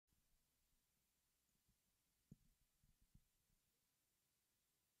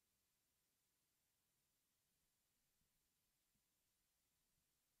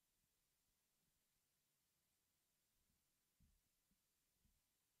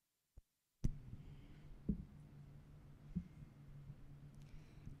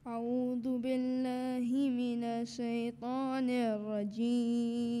أعوذ بالله من الشيطان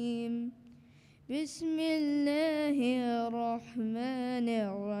الرجيم. بسم الله الرحمن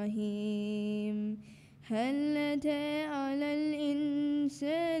الرحيم. هل أتى على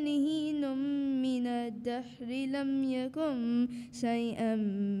الإنسان حين من الدهر لم يكن شيئا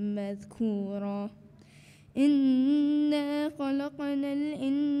مذكورا. إنا خلقنا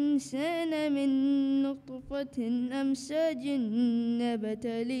الإنسان من نطفة أمشاج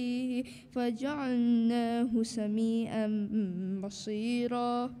نبتليه فجعلناه سميعا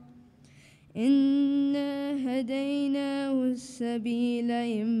بصيرا. إنا هديناه السبيل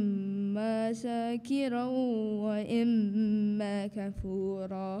إما شاكرا وإما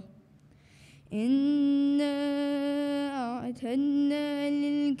كفورا. إنا أعتدنا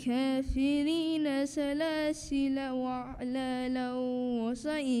للكافرين سلاسل وأغلالا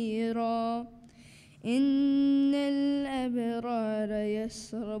وسعيرا. إن الأبرار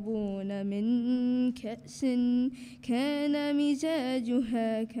يشربون من كأس كان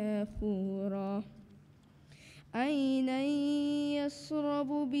مزاجها كافورا. عينا يشرب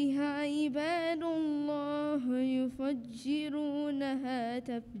بها عباد الله يفجرونها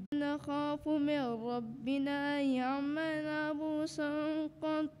تفجيرا. نخاف من ربنا يوما عبوسا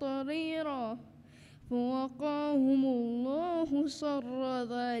قمطريرا. فوقاهم الله شر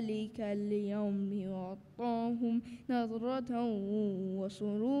ذلك اليوم وعطاهم نضرة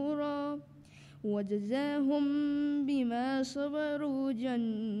وسرورا. وجزاهم بما صبروا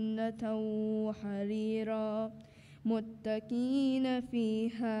جنة وحريرا. متكئين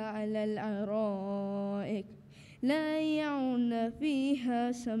فيها على الأرائك لا يرون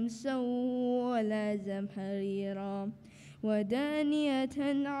فيها شمسا ولا زمهريرا. ودانية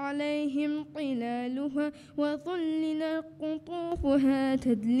عليهم ظلالها وظللت قطوفها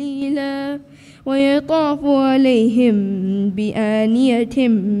تذليلا. ويطاف عليهم بآنية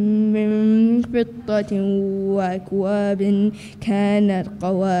من فضة وأكواب كانت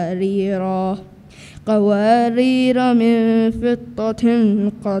قوارير من فضة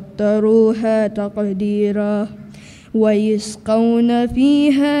قدروها تقديرا. ويسقون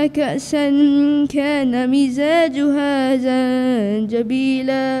فيها كأسا كان مزاجها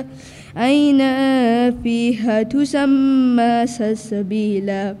زنجبيلا. عينا فيها تسمى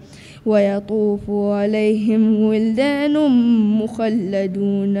سلسبيلا. ويطوف عليهم ولدان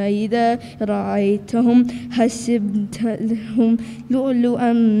مخلدون إذا رأيتهم حسبتهم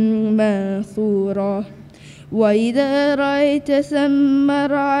لؤلؤا منثورا. وإذا رأيت ثم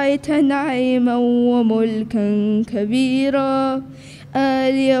رأيت نعيما وملكا كبيرا.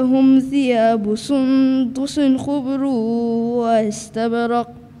 آليهم ثياب سندس خضر واستبرق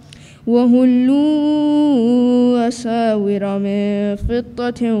وهلوا أساور من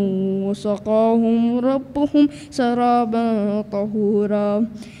فضة وسقاهم ربهم شرابا طهورا.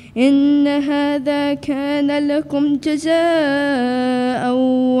 إن هذا كان لكم جزاء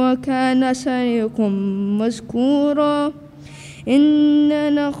وكان سعيكم مشكورا. إنا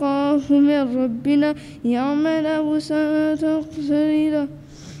نخاف من ربنا يوما عبوسا قمطريرا.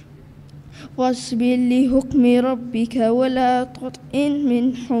 واصبر لحكم ربك ولا تطع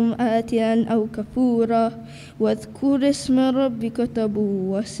منهم آثما أو كفورا. واذكر اسم ربك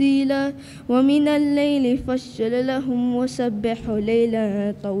تبوا وسيلا. ومن الليل فاسجد لهم وسبحوا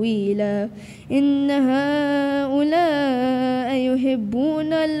ليلا طويلا. إن هؤلاء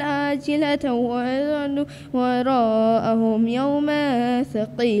يحبون العاجلة وراءهم يوما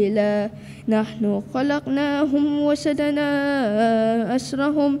ثقيلا. نحن خلقناهم وشددنا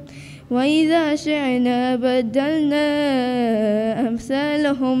أسرهم وإذا شئنا بدلنا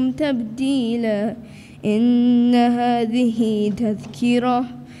أمثالهم تبديلا. إن هذه تذكرة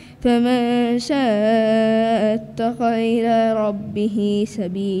فمن شاء اتخذ إلى ربه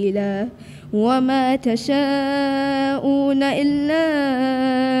سبيلا. وما تشاءون إلا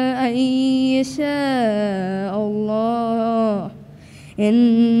أن يشاء الله.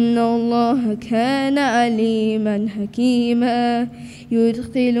 إن الله كان عليما حكيما.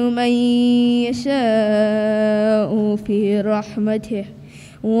 يدخل من يشاء في رحمته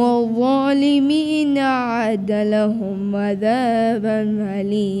والظالمين أعد لهم عذابا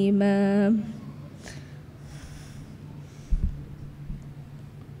أليما.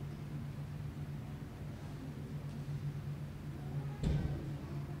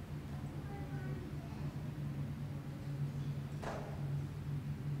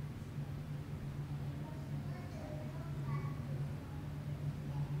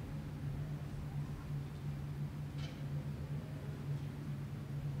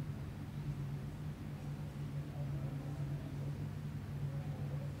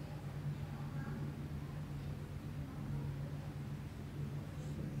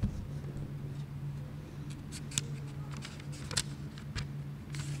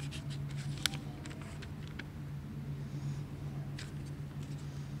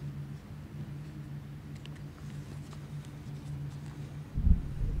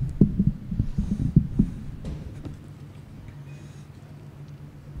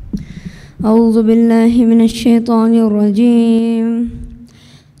 أعوذ بالله من الشيطان الرجيم.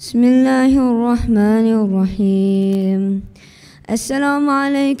 بسم الله الرحمن الرحيم. السلام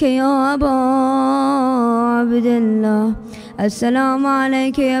عليك يا أبا عبد الله، السلام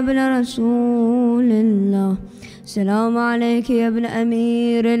عليك يا ابن رسول الله، السلام عليك يا ابن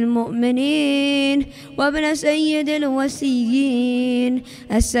أمير المؤمنين وابن سيد الوسيين،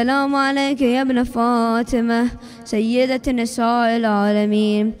 السلام عليك يا ابن فاطمة سيدة نساء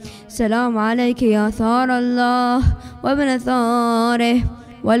العالمين، السلام عليك يا ثار الله وابن ثاره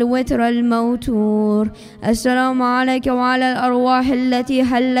والوتر الموتور، السلام عليك وعلى الأرواح التي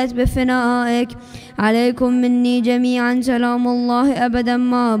حلت بفنائك، عليكم مني جميعا سلام الله أبدا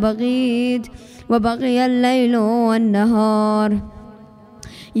ما بقيت وبقي الليل والنهار.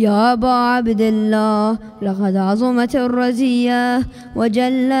 يا أبا عبد الله، لقد عظمت الرزية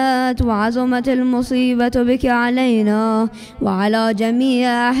وجلت وعظمت المصيبة بك علينا وعلى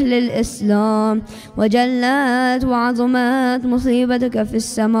جميع أهل الإسلام، وجلت وعظمت مصيبتك في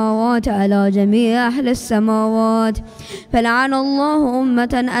السماوات على جميع أهل السماوات، فلعن الله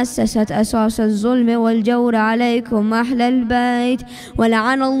أمة أسست أساس الظلم والجور عليكم أهل البيت،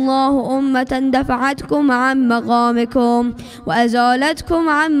 ولعن الله أمة دفعتكم عن مقامكم وأزالتكم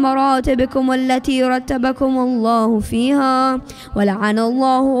عن مراتبكم التي رتبكم الله فيها، ولعن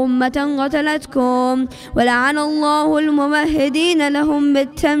الله أمة قتلتكم، ولعن الله الممهدين لهم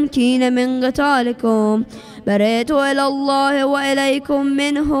بالتمكين من قتالكم. بريت إلى الله وإليكم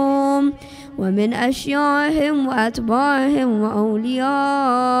منهم ومن أشياعهم وأتباعهم وأوليائهم.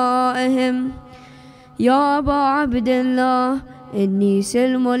 يا أبا عبد الله، إني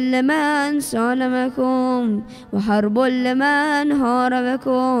سلم لمن سالمكم وحرب لمن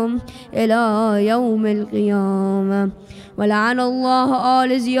هاربكم إلى يوم القيامة. ولعن الله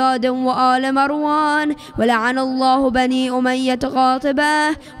آل زياد وآل مروان، ولعن الله بني أمية قاطبة،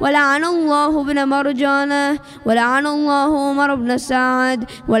 ولعن الله ابن مرجانة، ولعن الله عمر بن سعد،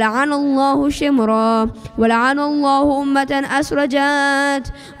 ولعن الله شمرا، ولعن الله أمة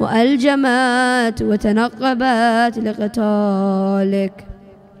أسرجت وألجمت وتنقبت لقتالك.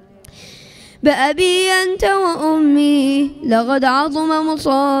 بأبي أنت وأمي لقد عظم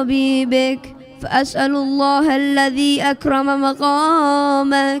مصابي بك، فأسأل الله الذي أكرم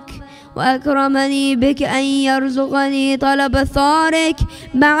مقامك وأكرمني بك أن يرزقني طلب ثارك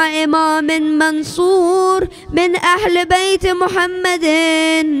مع إمام منصور من أهل بيت محمد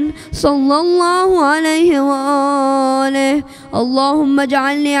صلى الله عليه وآله. اللهم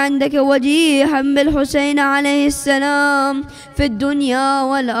اجعلني عندك وجيها بالحسين عليه السلام في الدنيا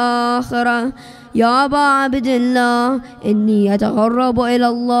والآخرة. يا أبا عبد الله، إني أتقرب إلى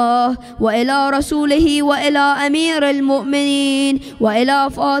الله وإلى رسوله وإلى أمير المؤمنين وإلى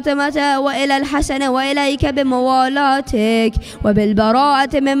فاطمة وإلى الحسن وإليك بموالاتك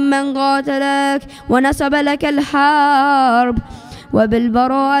وبالبراءة ممن قاتلك ونسب لك الحرب،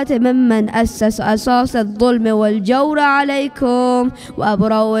 وبالبراءة ممن أسس أساس الظلم والجور عليكم،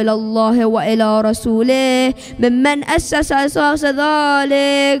 وأبرأ إلى الله وإلى رسوله ممن أسس أساس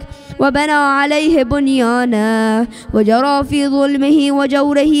ذلك وبنى عليه بنيانا وجرى في ظلمه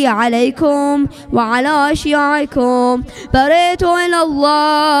وجوره عليكم وعلى أشياعكم. بريت إلى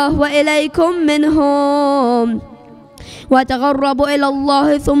الله وإليكم منهم، وأتقرب إلى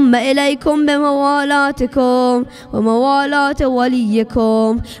الله ثم إليكم بموالاتكم وموالاة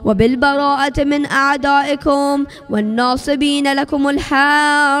وليكم وبالبراءة من أعدائكم والناصبين لكم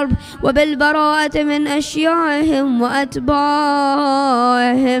الحرب، وبالبراءة من أشياعهم وأتباعهم.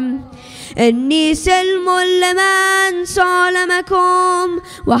 إني سلم لمن سالمكم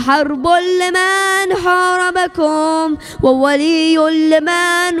وحرب لمن حاربكم وولي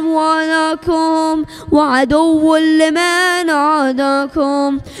لمن والاكم وعدو لمن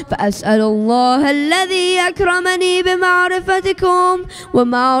عاداكم، فأسأل الله الذي أكرمني بمعرفتكم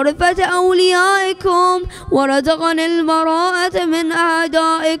ومعرفة أوليائكم ورزقني البراءة من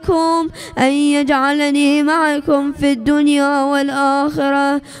أعدائكم أن يجعلني معكم في الدنيا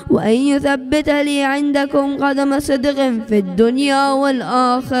والآخرة، وأن يثبت لي عندكم قدم صدق في الدنيا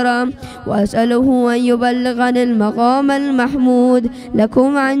والآخرة، وأسأله أن يبلغني المقام المحمود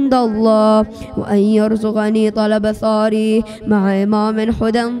لكم عند الله، وأن يرزقني طلب ثاري مع إمام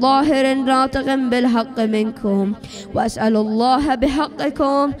هدى ظاهر ناطق بالحق منكم، وأسأل الله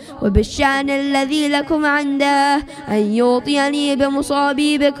بحقكم وبالشأن الذي لكم عنده أن يعطيني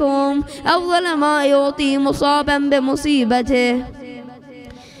بمصابي بكم أفضل ما يعطي مصابا بمصيبته.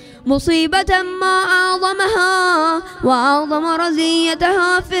 مصيبة ما أعظمها وأعظم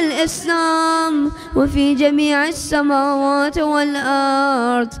رزيتها في الإسلام وفي جميع السماوات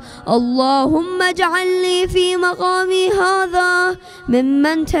والأرض. اللهم اجعلني في مقامي هذا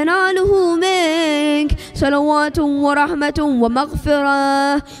ممن تناله منك صلوات ورحمة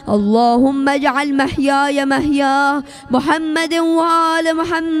ومغفرة. اللهم اجعل محياي محيا محمد وآل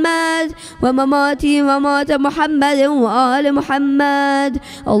محمد ومماتي ممات محمد وآل محمد.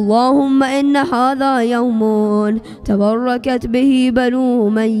 اللهم إن هذا يوم تبركت به بنو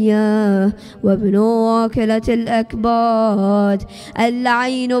أمية وابن واكلة الأكباد،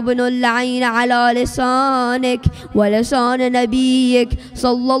 اللعين ابن اللعين على لسانك ولسان نبيك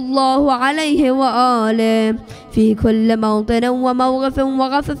صلى الله عليه وآله في كل موطن وموقف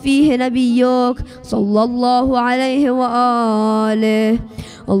وقف فيه نبيك صلى الله عليه وآله.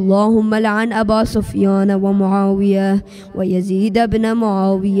 اللهم لعن أبا سفيان ومعاوية ويزيد بن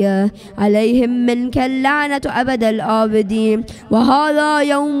معاوية عليهم منك اللعنة أبد الآبدين. وهذا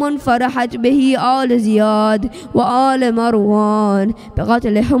يوم فرحت به آل زياد وآل مروان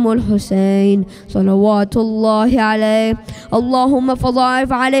بقتلهم الحسين صلوات الله عليه. اللهم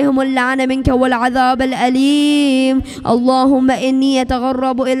فضاعف عليهم اللعنة منك والعذاب الأليم. اللهم إني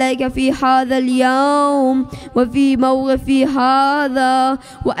أتغرب إليك في هذا اليوم وفي موقفي هذا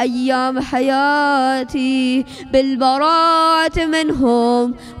وأيام حياتي بالبراءة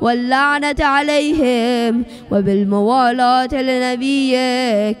منهم واللعنة عليهم وبالموالاة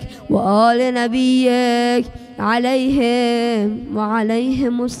لنبيك وآل نبيك عليهم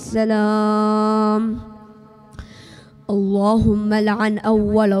وعليهم السلام. اللهم لعن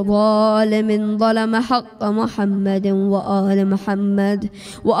أول ظالم ظلم حق محمد وآل محمد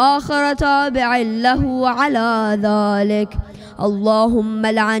وآخر تابع له على ذلك. اللهم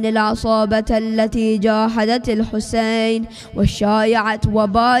لعن العصابة التي جاحدت الحسين وشايعت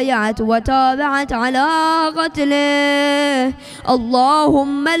وبايعت وتابعت على قتله.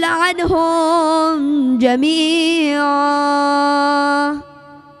 اللهم لعنهم جميعا.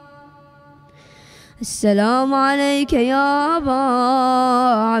 السلام عليك يا أبا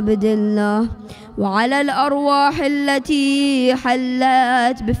عبد الله وعلى الأرواح التي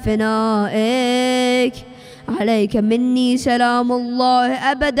حلت بفنائك. عليك مني سلام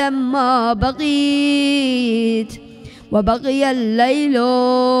الله أبدا ما بقيت وبقي الليل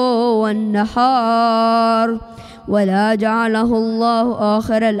والنهار، ولا جعله الله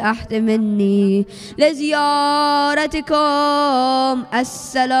آخر العهد مني لزيارتكم.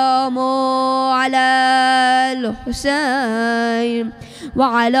 السلام على الحسين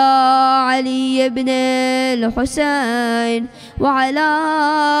وعلى علي بن الحسين وعلى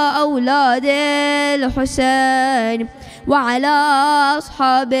أولاد الحسين وعلى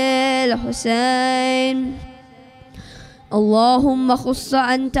أصحاب الحسين. اللهم خص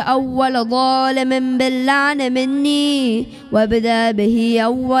أنت أول ظالم باللعن مني وابدأ به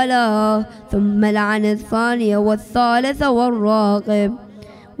أولا ثم لعن الثاني والثالث والرابع.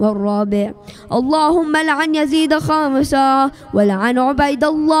 اللهم لعن يزيد خامسا ولعن عبيد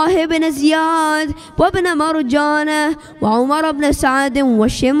الله بن زياد وابن مرجانة وعمر بن سعد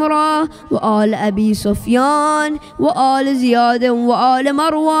وشمرة وآل أبي سفيان وآل زياد وآل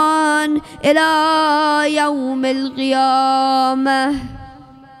مروان إلى يوم القيامة.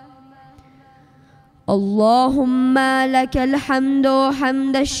 اللهم لك الحمد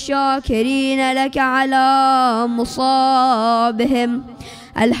حمد الشاكرين لك على مصابهم.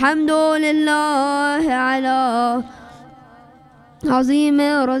 الحمد لله على عظيم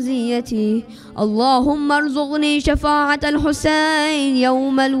رزيتي. اللهم ارزقني شفاعة الحسين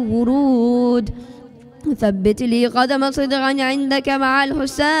يوم الورود. ثبت لي قدم صدق عندك مع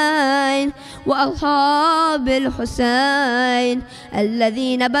الحسين وأصحاب الحسين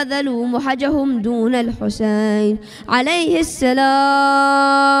الذين بذلوا محجهم دون الحسين عليه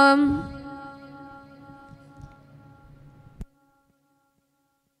السلام.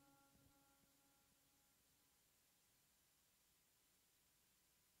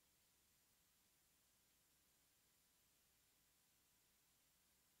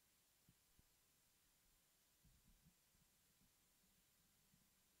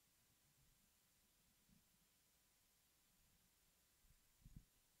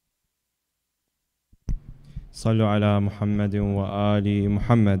 صلوا على محمد وآل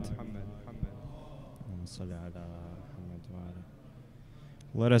محمد.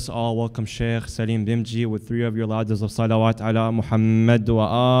 Let us all welcome Sheikh Saleem Bhimji with 3 of your laddas of salawat ala Muhammad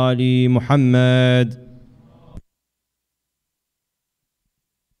wa Ali Muhammad.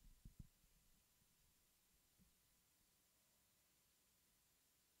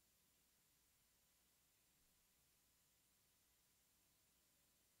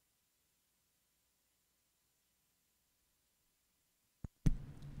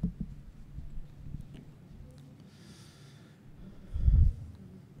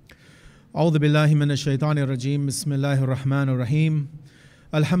 أعوذ بالله من الشيطان الرجيم بسم الله الرحمن الرحيم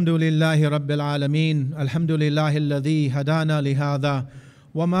الحمد لله رب العالمين الحمد لله الذي هدانا لهذا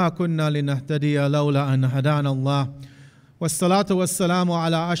وما كنا لنهتدي لولا أن هدانا الله والصلاة والسلام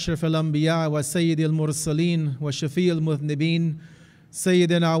على أشرف الأنبياء وسيد المرسلين وشفيع المذنبين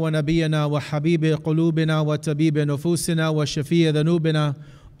سيدنا ونبينا وحبيب قلوبنا وطبيب نفوسنا وشفيع ذنوبنا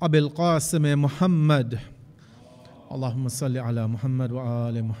أبي القاسم محمد اللهم صل على محمد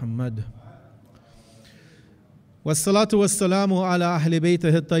وآل محمد والصلاة والسلام على أهل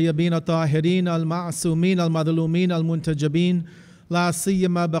بيته الطيبين الطاهرين المعصومين المظلومين المنتجبين لا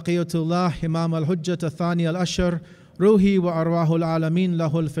سيما بقية الله إمام الحجة الثاني الأشهر روحي وأرواح العالمين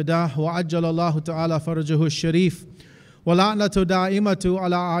له الفداء وعجل الله تعالى فرجه الشريف ولعنة دائمة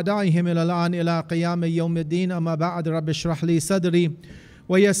على أعدائهم إلى الآن إلى قيام يوم الدين أما بعد رب اشرح لي صدري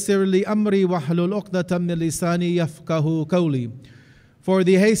ويسر لي أمري واحلل عقدة من لساني يفقهوا قولي. For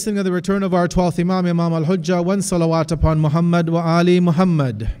the hastening of the return of our 12th Imam, Imam al-Hujjah, one salawat upon Muhammad wa Ali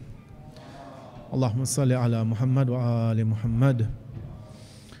Muhammad. Allahumma salli ala Muhammad wa Ali Muhammad.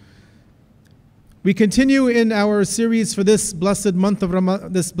 We continue in our series for this blessed month of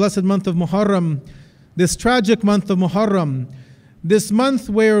Muharram, this tragic month of Muharram, this month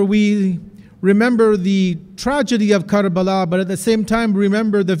where we remember the tragedy of Karbala, but at the same time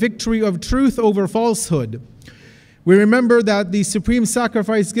remember the victory of truth over falsehood. We remember that the supreme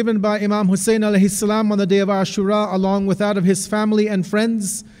sacrifice given by Imam Hussein alayhi salam on the day of Ashura, along with that of his family and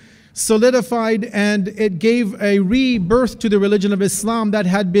friends, solidified and it gave a rebirth to the religion of Islam that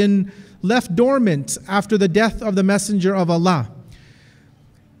had been left dormant after the death of the Messenger of Allah.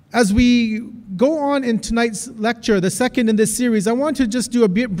 As we go on in tonight's lecture, the second in this series, I want to just do a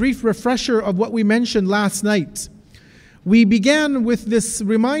brief refresher of what we mentioned last night. We began with this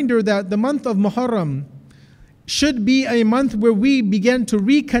reminder that the month of Muharram should be a month where we begin to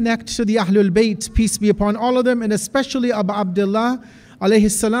reconnect to the Ahlul Bayt, peace be upon all of them, and especially Abu Abdullah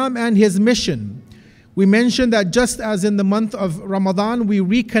alayhi salam and his mission. We mentioned that just as in the month of Ramadan, we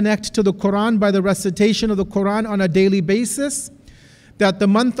reconnect to the Quran by the recitation of the Quran on a daily basis, that the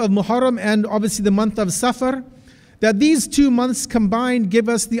month of Muharram and obviously the month of Safar, that these 2 months combined give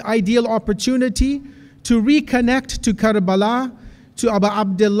us the ideal opportunity to reconnect to Karbala, to Abu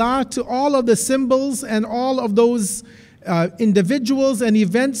Abdullah, to all of the symbols and all of those individuals and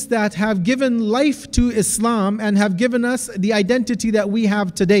events that have given life to Islam and have given us the identity that we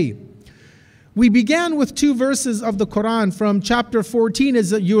have today. We began with 2 verses of the Quran from chapter 14,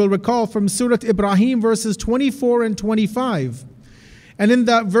 as you will recall, from Surah Ibrahim, verses 24 and 25. And in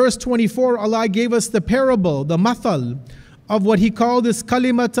that verse 24, Allah gave us the parable, the mathal, of what He called this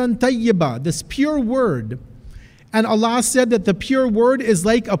kalimatan tayyibah, this pure word. And Allah said that the pure word is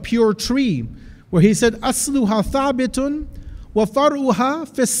like a pure tree, where He said, Asluha thabitun wa faruha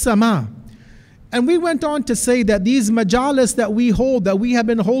fis sama. And we went on to say that these majalis that we hold, that we have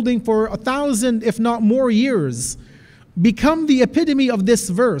been holding for 1,000, if not more years, become the epitome of this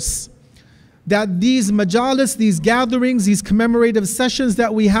verse. That these majalis, these gatherings, these commemorative sessions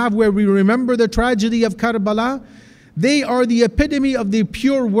that we have where we remember the tragedy of Karbala, they are the epitome of the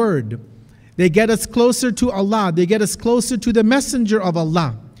pure word. They get us closer to Allah. They get us closer to the Messenger of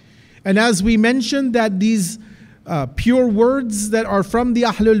Allah. And as we mentioned that these pure words that are from the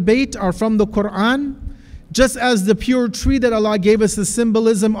Ahlul Bayt are from the Quran, just as the pure tree that Allah gave us the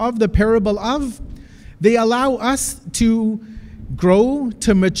symbolism of, the parable of, they allow us to grow,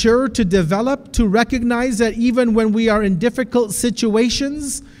 to mature, to develop, to recognize that even when we are in difficult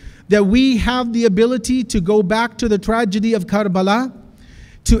situations, that we have the ability to go back to the tragedy of Karbala,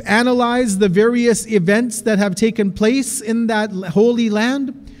 to analyze the various events that have taken place in that holy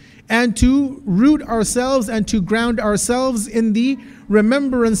land, and to root ourselves and to ground ourselves in the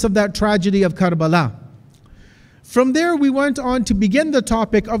remembrance of that tragedy of Karbala. From there, we went on to begin the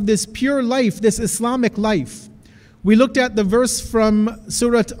topic of this pure life, this Islamic life. We looked at the verse from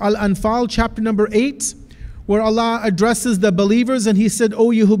Surah Al-Anfal, chapter number 8, where Allah addresses the believers and He said, O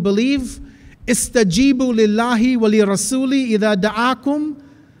you who believe, Istajibu lillahi wa li rasuli idha da'akum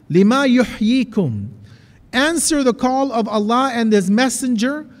lima yuhyikum. Answer the call of Allah and His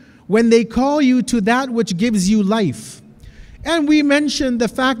Messenger when they call you to that which gives you life. And we mentioned the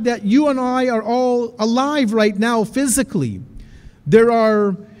fact that you and I are all alive right now physically. There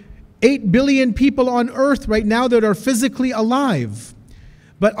are 8 billion people on earth right now that are physically alive.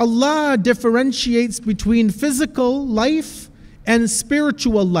 But Allah differentiates between physical life and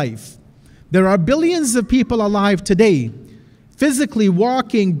spiritual life. There are billions of people alive today, physically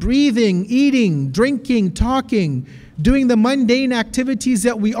walking, breathing, eating, drinking, talking, doing the mundane activities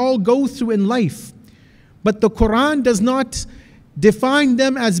that we all go through in life. But the Quran does not define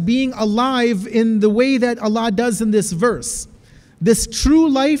them as being alive in the way that Allah does in this verse. This true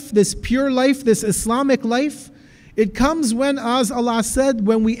life, this pure life, this Islamic life, it comes when, as Allah said,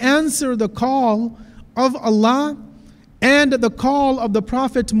 when we answer the call of Allah and the call of the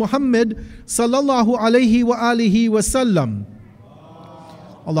Prophet Muhammad sallallahu alayhi wa alihi wa sallam.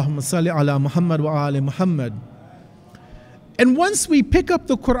 Allahumma salli ala Muhammad wa ali Muhammad. And once we pick up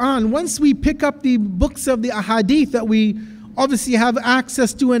the Quran, once we pick up the books of the ahadith that we obviously have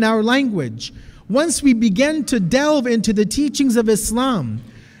access to in our language, once we begin to delve into the teachings of Islam,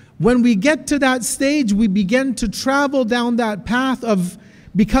 when we get to that stage, we begin to travel down that path of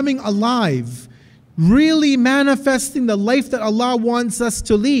becoming alive, really manifesting the life that Allah wants us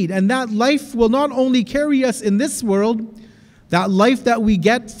to lead. And that life will not only carry us in this world, that life that we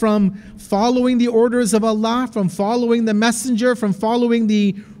get from following the orders of Allah, from following the messenger, from following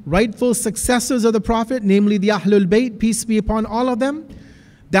the rightful successors of the Prophet, namely the Ahlul Bayt, peace be upon all of them,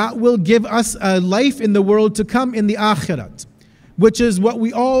 that will give us a life in the world to come in the Akhirat, which is what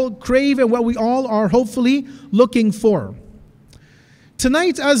we all crave and what we all are hopefully looking for.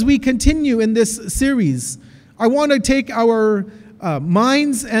 Tonight, as we continue in this series, I want to take our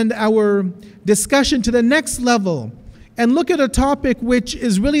minds and our discussion to the next level and look at a topic which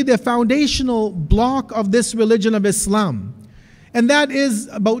is really the foundational block of this religion of Islam. And that is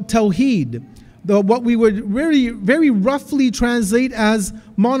about Tawheed, what we would very roughly translate as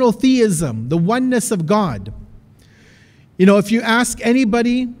monotheism, the oneness of God. You know, if you ask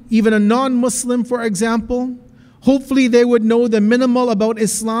anybody, even a non-Muslim, for example, hopefully they would know the minimal about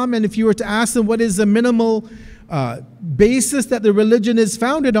Islam. And if you were to ask them what is the minimal basis that the religion is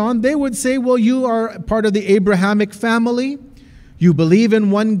founded on, they would say, well, you are part of the Abrahamic family. You believe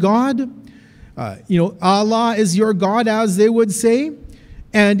in one God. Allah is your God, as they would say.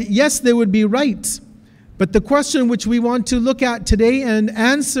 And yes, they would be right. But the question which we want to look at today and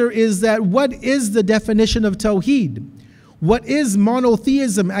answer is that what is the definition of Tawheed? What is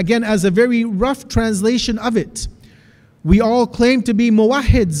monotheism? Again, as a very rough translation of it. We all claim to be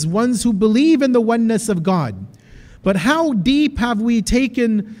muwahhids, ones who believe in the oneness of God. But how deep have we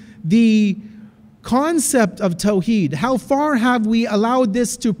taken the concept of Tawheed? How far have we allowed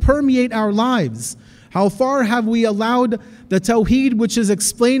this to permeate our lives? How far have we allowed the Tawheed, which is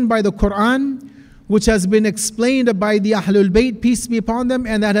explained by the Quran, which has been explained by the Ahlul Bayt, peace be upon them,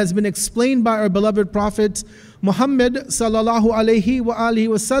 and that has been explained by our beloved Prophet Muhammad sallallahu alayhi wa alihi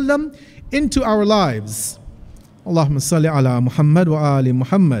wa sallam, into our lives? Allahumma salli ala Muhammad wa ali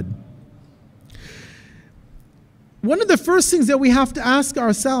Muhammad. One of the first things that we have to ask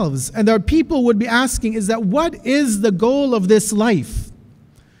ourselves, and our people would be asking, is that what is the goal of this life?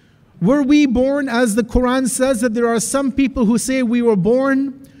 Were we born, as the Quran says, that there are some people who say we were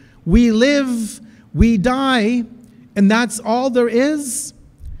born, we live, we die, and that's all there is?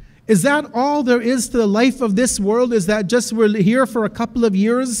 Is that all there is to the life of this world? Is that just we're here for a couple of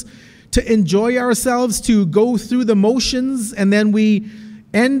years to enjoy ourselves, to go through the motions, and then we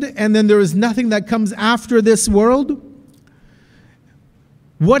end, and then there is nothing that comes after this world?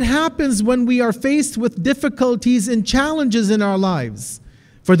 What happens when we are faced with difficulties and challenges in our lives?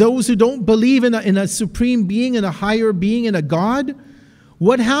 For those who don't believe in a supreme being, in a higher being, in a God,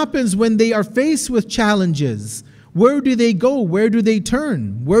 what happens when they are faced with challenges? Where do they go? Where do they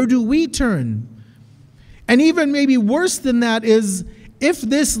turn? Where do we turn? And even maybe worse than that is, if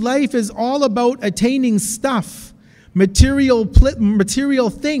this life is all about attaining stuff, material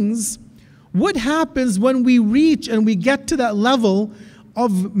things, what happens when we reach and we get to that level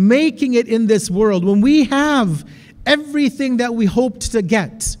of making it in this world, when we have everything that we hoped to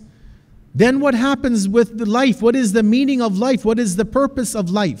get? Then what happens with the life? What is the meaning of life? What is the purpose of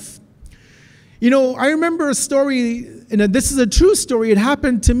life? You know, I remember a story, and this is a true story. It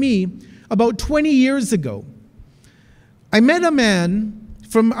happened to me about 20 years ago. I met a man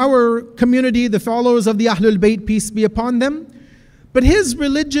from our community, the followers of the Ahlul Bayt, peace be upon them. But his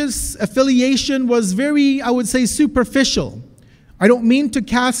religious affiliation was very, I would say, superficial. I don't mean to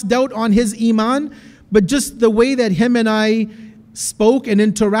cast doubt on his iman, but just the way that him and I spoke and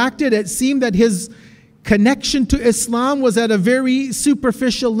interacted, it seemed that his connection to Islam was at a very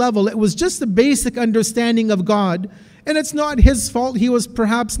superficial level. It was just a basic understanding of God. And it's not his fault. He was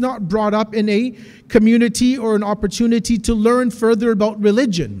perhaps not brought up in a community or an opportunity to learn further about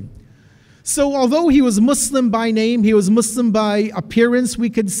religion. So although he was Muslim by name, he was Muslim by appearance, we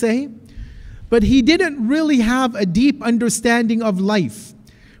could say, but he didn't really have a deep understanding of life.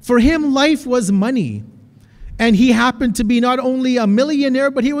 For him, life was money. And he happened to be not only a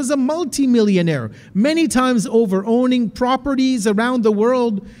millionaire, but he was a multimillionaire, many times over, owning properties around the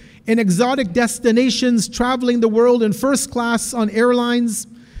world in exotic destinations, traveling the world in first class on airlines.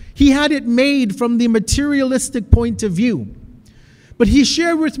 He had it made from the materialistic point of view. But he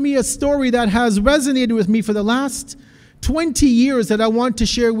shared with me a story that has resonated with me for the last 20 years that I want to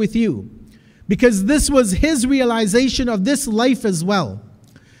share with you, because this was his realization of this life as well.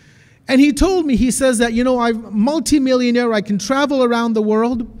 And he told me, he says that, I'm a multimillionaire, I can travel around the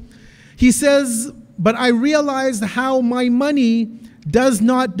world. He says, but I realized how my money does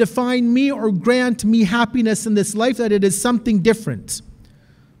not define me or grant me happiness in this life, that it is something different.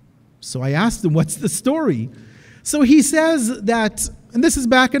 So I asked him, what's the story? So he says that, and this is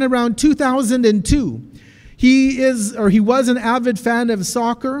back in around 2002, he was an avid fan of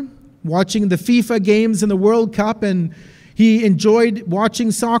soccer, watching the FIFA games and the World Cup, and he enjoyed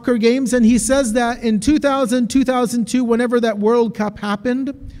watching soccer games. And he says that in 2002, whenever that World Cup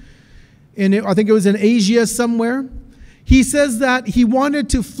happened, I think it was in Asia somewhere, he says that he wanted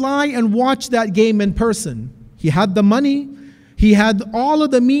to fly and watch that game in person. He had the money. He had all of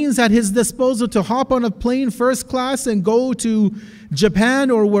the means at his disposal to hop on a plane first class and go to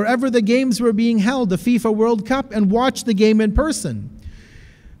Japan or wherever the games were being held, the FIFA World Cup, and watch the game in person.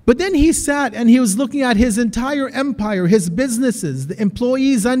 But then he sat and he was looking at his entire empire, his businesses, the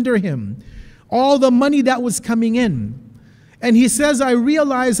employees under him, all the money that was coming in. And he says, I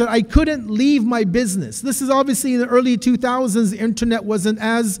realized that I couldn't leave my business. This is obviously in the early 2000s. The internet wasn't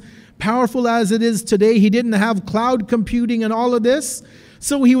as powerful as it is today. He didn't have cloud computing and all of this.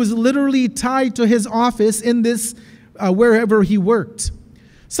 So he was literally tied to his office in this, wherever he worked.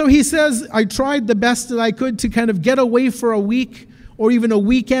 So he says, I tried the best that I could to kind of get away for a week or even a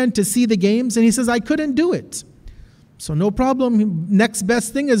weekend to see the games. And he says, I couldn't do it. So no problem. Next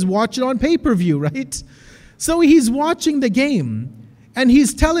best thing is watch it on pay-per-view, right? So he's watching the game. And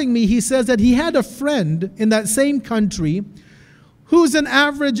he's telling me, he says that he had a friend in that same country who's an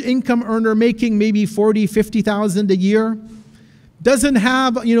average income earner making maybe 40, 50,000 a year, doesn't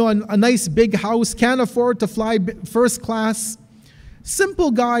have, a nice big house, can't afford to fly first class.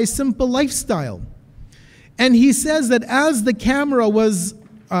 Simple guy, simple lifestyle. And he says that as the camera was,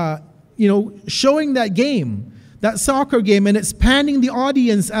 showing that game, that soccer game, and it's panning the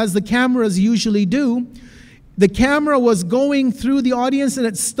audience as the cameras usually do, the camera was going through the audience and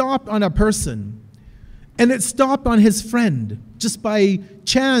it stopped on a person. And it stopped on his friend, just by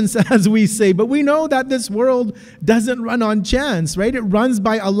chance, as we say. But we know that this world doesn't run on chance, right? It runs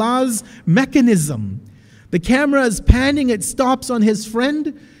by Allah's mechanism. The camera is panning, it stops on his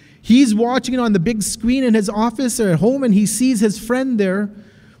friend. He's watching it on the big screen in his office or at home, and he sees his friend there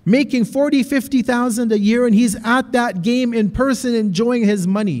making 40, 50,000 a year, and he's at that game in person enjoying his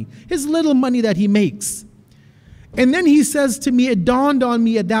money, his little money that he makes. And then he says to me, it dawned on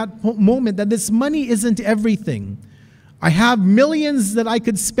me at that moment that this money isn't everything. I have millions that I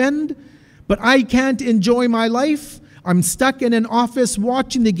could spend, but I can't enjoy my life. I'm stuck in an office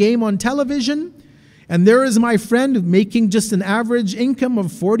watching the game on television, and there is my friend making just an average income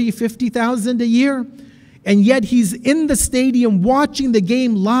of 40, 50,000 a year, and yet he's in the stadium watching the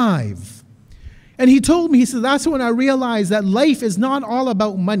game live. And he told me, he said, that's when I realized that life is not all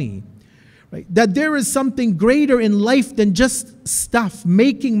about money. Right? That there is something greater in life than just stuff,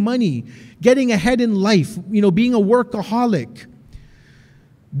 making money, getting ahead in life, being a workaholic.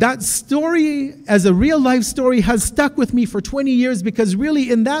 That story, as a real life story, has stuck with me for 20 years because really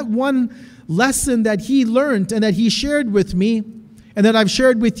in that one lesson that he learned and that he shared with me and that I've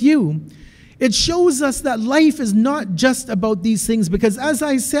shared with you, it shows us that life is not just about these things, because as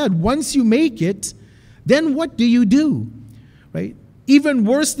I said, once you make it, then what do you do? Right? Even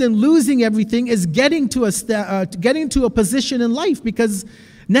worse than losing everything is getting to a position in life, because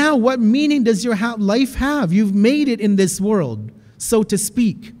now what meaning does your life have? You've made it in this world, so to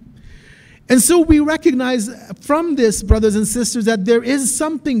speak. And so we recognize from this, brothers and sisters, that there is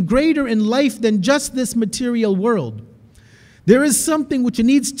something greater in life than just this material world. There is something which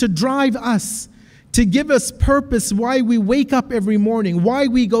needs to drive us, to give us purpose, why we wake up every morning, why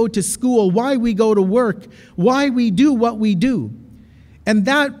we go to school, why we go to work, why we do what we do. And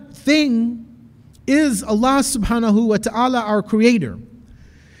that thing is Allah subhanahu wa ta'ala, our creator.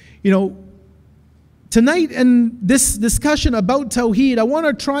 Tonight in this discussion about Tawheed, I want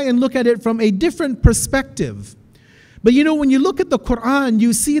to try and look at it from a different perspective. But when you look at the Quran,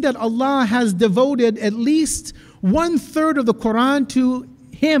 you see that Allah has devoted at least 1/3 of the Quran to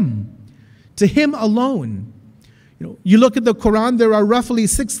Him alone. You look at the Quran, there are roughly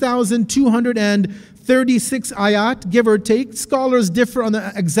 6,236 ayat, give or take. Scholars differ on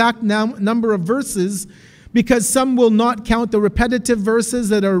the exact number of verses, because some will not count the repetitive verses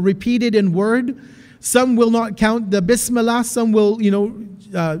that are repeated in word. Some will not count the Bismillah, some will,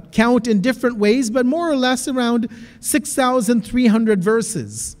 count in different ways, but more or less around 6,300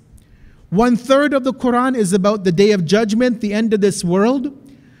 verses. 1/3 of the Quran is about the Day of Judgment, the end of this world.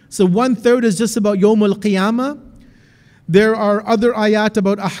 So 1/3 is just about Yawm al-Qiyamah. There are other ayat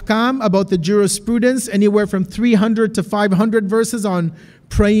about ahkam, about the jurisprudence, anywhere from 300 to 500 verses on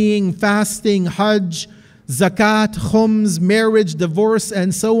praying, fasting, hajj, zakat, khums, marriage, divorce,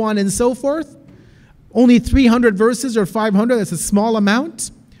 and so on and so forth. Only 300 verses or 500, that's a small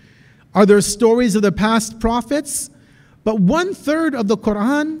amount. Are there stories of the past prophets? But 1/3 of the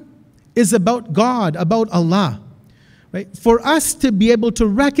Quran is about God, about Allah. Right? For us to be able to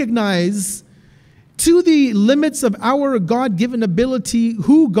recognize to the limits of our God-given ability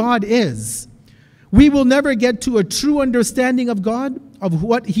who God is. We will never get to a true understanding of God, of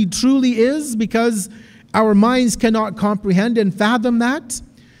what He truly is, because our minds cannot comprehend and fathom that.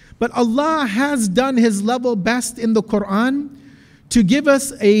 But Allah has done His level best in the Quran to give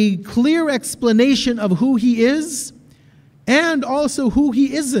us a clear explanation of who He is and also who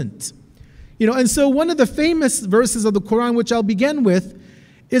He isn't. And so one of the famous verses of the Quran, which I'll begin with,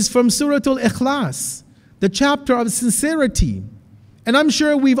 is from Surah Al-Ikhlas, the chapter of sincerity. And I'm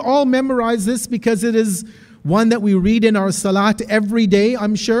sure we've all memorized this because it is one that we read in our Salat every day,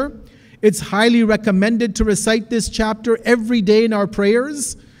 I'm sure. It's highly recommended to recite this chapter every day in our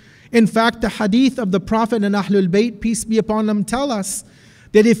prayers. In fact, the hadith of the Prophet and Ahlul Bayt, peace be upon them, tell us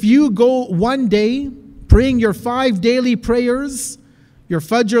that if you go one day praying your 5 daily prayers, your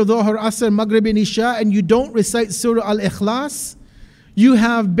Fajr, Dhuhr, Asr, Maghrib, and Isha, and you don't recite Surah Al-Ikhlas, you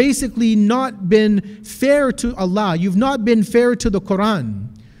have basically not been fair to Allah. You've not been fair to the Quran.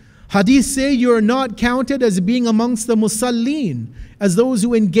 Hadith say you are not counted as being amongst the musallin, as those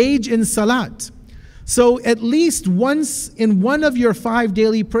who engage in salat. So at least once in one of your 5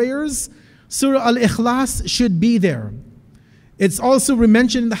 daily prayers, Surah Al-Ikhlas should be there. It's also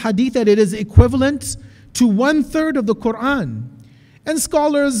mentioned in the hadith that it is equivalent to 1/3 of the Quran. And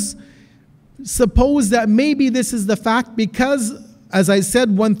scholars suppose that maybe this is the fact because, as I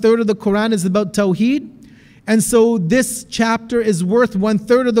said, 1/3 of the Quran is about Tawheed. And so this chapter is worth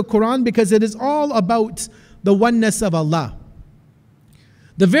 1/3 of the Quran because it is all about the oneness of Allah.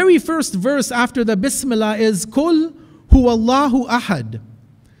 The very first verse after the Bismillah is Kul Huwallahu Ahad,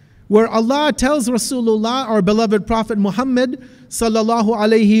 where Allah tells Rasulullah, our beloved Prophet Muhammad, sallallahu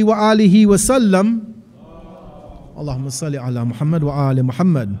alayhi wa alihi wa sallam, Allahumma salli ala Muhammad wa ali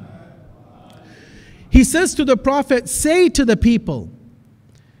Muhammad. He says to the Prophet, say to the people,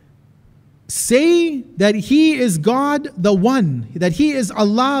 say that He is God the One, that He is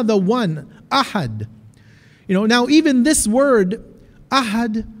Allah the One, Ahad. Now even this word,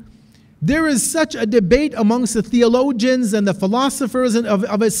 Ahad, there is such a debate amongst the theologians and the philosophers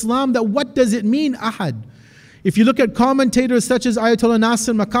of Islam that what does it mean, Ahad? If you look at commentators such as Ayatollah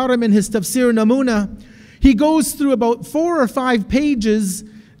Nasir Makarim in his Tafsir Namuna, he goes through about 4 or 5 pages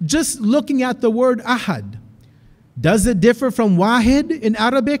just looking at the word Ahad. Does it differ from Wahid in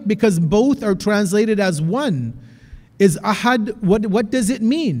Arabic? Because both are translated as one. Is Ahad, what does it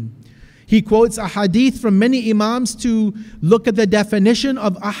mean? He quotes a hadith from many Imams to look at the definition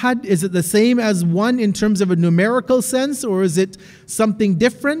of Ahad. Is it the same as one in terms of a numerical sense, or is it something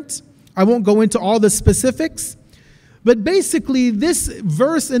different? I won't go into all the specifics. But basically, this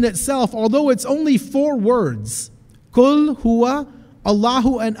verse in itself, although it's only 4 words, Kul, Huwa,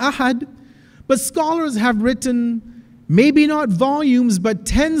 Allahu, and Ahad, but scholars have written maybe not volumes, but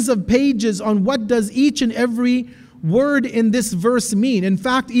tens of pages on what does each and every word in this verse mean. In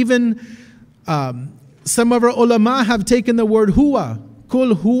fact, even some of our ulama have taken the word Huwa,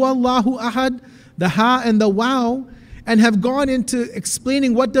 Kul, Huwa, Allahu, Ahad, the Ha and the Wow, and have gone into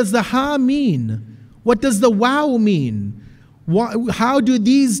explaining what does the Ha mean? What does the Wow mean? How do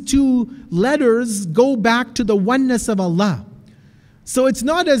these 2 letters go back to the oneness of Allah? So it's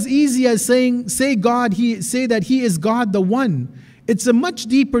not as easy as say that He is God the One. It's a much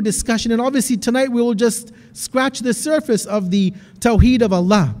deeper discussion, and obviously tonight we will just scratch the surface of the Tawheed of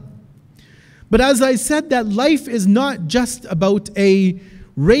Allah. But as I said, that life is not just about a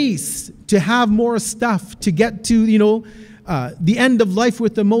race to have more stuff, to get to, the end of life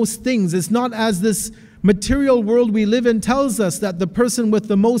with the most things. It's not as this material world we live in tells us that the person with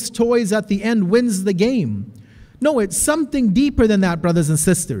the most toys at the end wins the game. No, it's something deeper than that, brothers and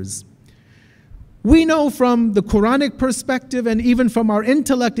sisters. We know from the Quranic perspective and even from our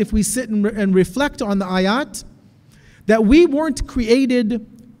intellect, if we sit and reflect on the ayat, that we weren't created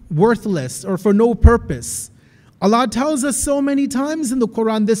worthless or for no purpose. Allah tells us so many times in the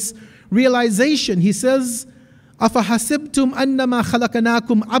Quran this realization. He says, أَفَحَسِبْتُمْ أَنَّمَا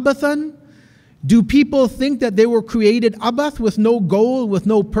خَلَقَنَاكُمْ عَبَثًا. Do people think that they were created abath, with no goal, with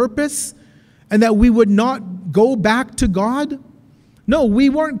no purpose, and that we would not go back to God? No, we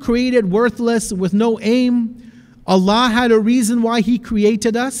weren't created worthless with no aim. Allah had a reason why He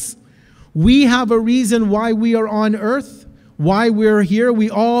created us. We have a reason why we are on earth, why we're here. We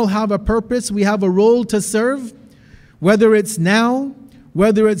all have a purpose. We have a role to serve, whether it's now,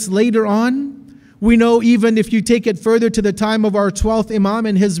 whether it's later on. We know even if you take it further to the time of our 12th Imam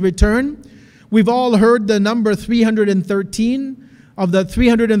and his return, we've all heard the number 313 of the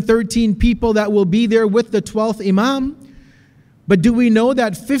 313 people that will be there with the 12th Imam. But do we know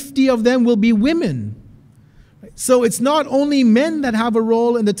that 50 of them will be women? So it's not only men that have a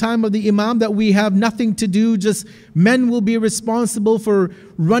role in the time of the Imam, that we have nothing to do, just men will be responsible for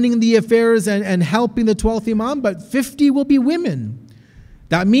running the affairs and helping the 12th Imam, but 50 will be women.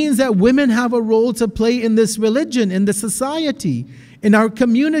 That means that women have a role to play in this religion, in the society, in our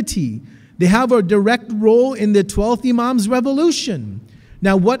community. They have a direct role in the 12th Imam's revolution.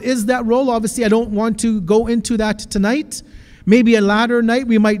 Now, what is that role? Obviously, I don't want to go into that tonight. Maybe a later night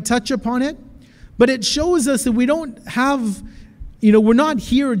we might touch upon it. But it shows us that we don't have, we're not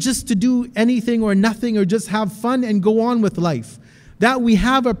here just to do anything or nothing or just have fun and go on with life. That we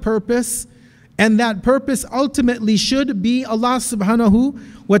have a purpose, and that purpose ultimately should be Allah subhanahu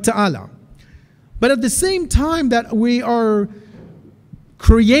wa ta'ala. But at the same time that we are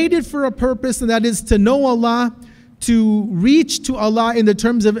created for a purpose, and that is to know Allah, to reach to Allah in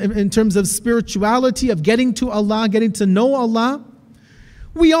terms of spirituality, of getting to Allah, getting to know Allah,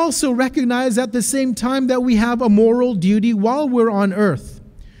 we also recognize at the same time that we have a moral duty while we're on earth.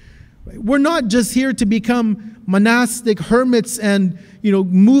 We're not just here to become monastic hermits and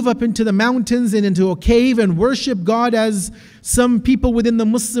move up into the mountains and into a cave and worship God, as some people within the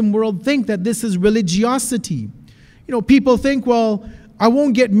Muslim world think that this is religiosity. People think, well, I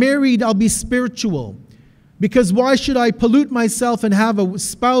won't get married, I'll be spiritual. Because why should I pollute myself and have a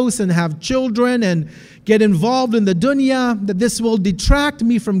spouse and have children and get involved in the dunya, that this will detract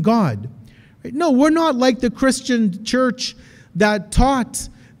me from God? No, we're not like the Christian church that taught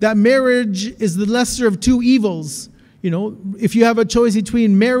that marriage is the lesser of two evils. If you have a choice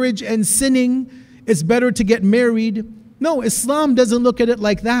between marriage and sinning, it's better to get married. No, Islam doesn't look at it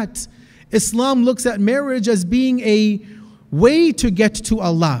like that. Islam looks at marriage as being a way to get to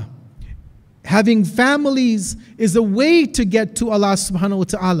Allah. Having families is a way to get to Allah subhanahu wa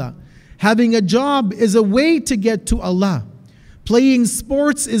ta'ala. Having a job is a way to get to Allah. Playing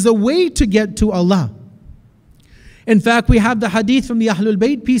sports is a way to get to Allah. In fact, we have the hadith from the Ahlul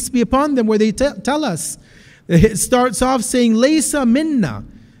Bayt, peace be upon them, where they tell us, it starts off saying, Laysa minna,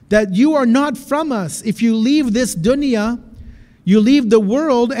 that you are not from us. If you leave this dunya, you leave the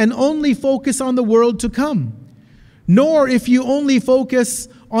world and only focus on the world to come. Nor if you only focus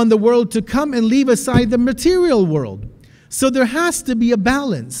on the world to come and leave aside the material world. So there has to be a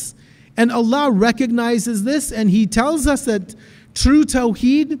balance. And Allah recognizes this, and He tells us that true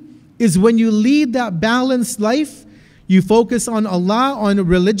tawheed is when you lead that balanced life. You focus on Allah, on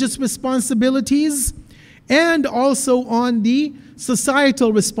religious responsibilities, and also on the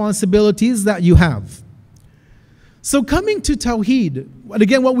societal responsibilities that you have. So coming to tawheed,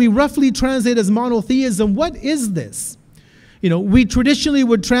 again, what we roughly translate as monotheism, what is this? We traditionally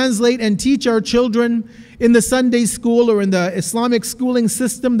would translate and teach our children in the Sunday school or in the Islamic schooling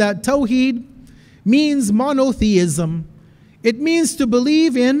system that tawheed means monotheism. It means to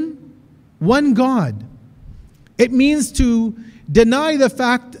believe in one God. It means to deny the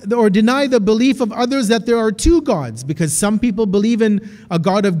fact or deny the belief of others that there are two gods, because some people believe in a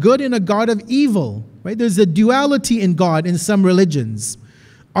God of good and a God of evil. Right? There's a duality in God in some religions.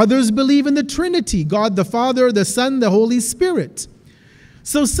 Others believe in the Trinity, God the Father, the Son, the Holy Spirit.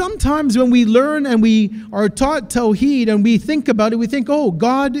 So sometimes when we learn and we are taught tawheed and we think about it, we think, oh,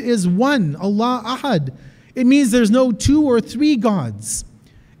 God is one, Allah Ahad. It means there's no two or three gods.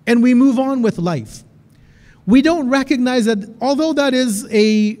 And we move on with life. We don't recognize that, although that is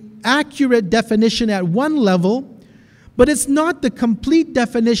an accurate definition at one level, but it's not the complete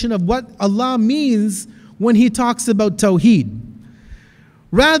definition of what Allah means when He talks about tawheed.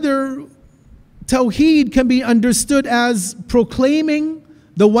 Rather, tawheed can be understood as proclaiming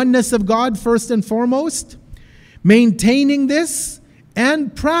the oneness of God first and foremost, maintaining this,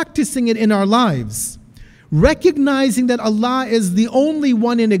 and practicing it in our lives. Recognizing that Allah is the only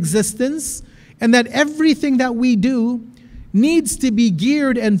one in existence, and that everything that we do needs to be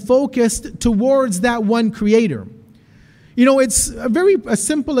geared and focused towards that one Creator. It's a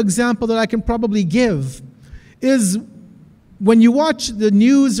simple example that I can probably give is when you watch the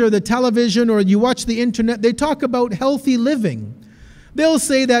news or the television or you watch the internet, they talk about healthy living. They'll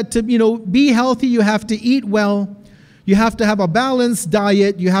say that to, be healthy, you have to eat well, you have to have a balanced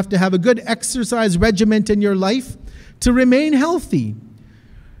diet, you have to have a good exercise regimen in your life to remain healthy.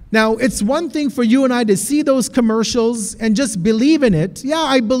 Now, it's one thing for you and I to see those commercials and just believe in it. Yeah,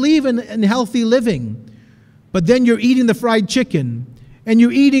 I believe in healthy living. But then you're eating the fried chicken, and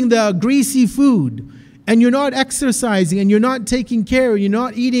you're eating the greasy food, and you're not exercising, and you're not taking care, you're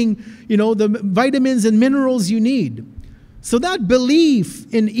not eating, the vitamins and minerals you need. So that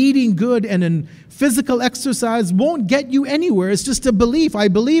belief in eating good and in physical exercise won't get you anywhere. It's just a belief. I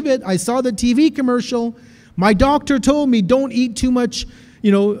believe it. I saw the TV commercial. My doctor told me don't eat too much,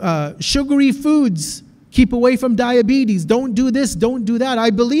 sugary foods. Keep away from diabetes. Don't do this, don't do that.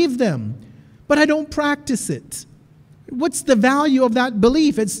 I believe them, but I don't practice it. What's the value of that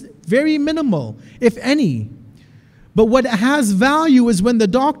belief? It's very minimal, if any. But what has value is when the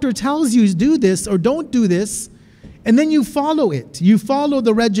doctor tells you do this or don't do this, and then you follow it. You follow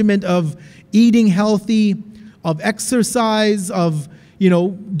the regimen of eating healthy, of exercise, of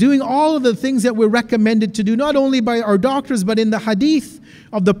doing all of the things that we're recommended to do, not only by our doctors, but in the hadith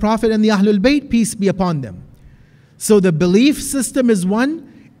of the Prophet and the Ahlul Bayt, peace be upon them. So the belief system is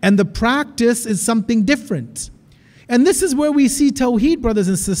one, and the practice is something different. And this is where we see Tawheed, brothers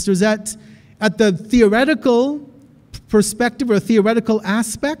and sisters, at the theoretical perspective or theoretical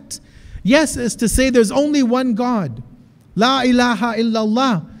aspect. Yes, is to say there's only one God. La ilaha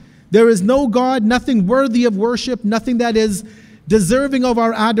illallah. There is no God, nothing worthy of worship, nothing that is deserving of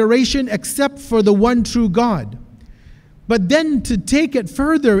our adoration except for the one true God. But then to take it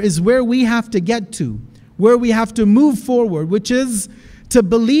further is where we have to get to, where we have to move forward, which is to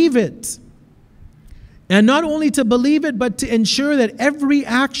believe it. And not only to believe it, but to ensure that every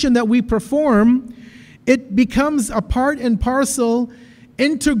action that we perform, it becomes a part and parcel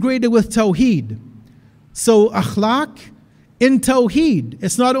integrated with Tawheed. So akhlaq in Tawheed,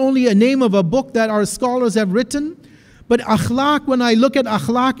 it's not only a name of a book that our scholars have written, but akhlaq, when I look at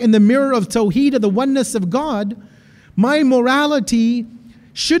akhlaq in the mirror of Tawheed, of the oneness of God, my morality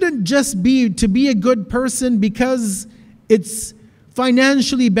shouldn't just be to be a good person because it's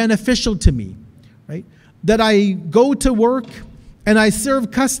financially beneficial to me, right? That I go to work and I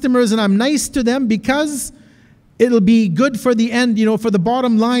serve customers and I'm nice to them because it'll be good for the end, for the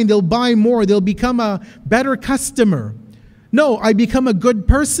bottom line. They'll buy more. They'll become a better customer. No, I become a good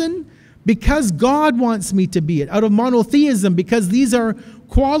person because God wants me to be it. Out of monotheism, because these are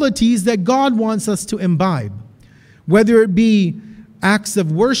qualities that God wants us to imbibe. Whether it be acts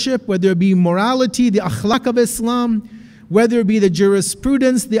of worship, whether it be morality, the akhlaq of Islam, whether it be the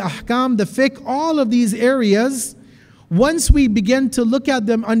jurisprudence, the ahkam, the fiqh, all of these areas, once we begin to look at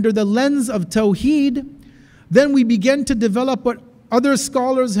them under the lens of Tawheed, then we begin to develop what other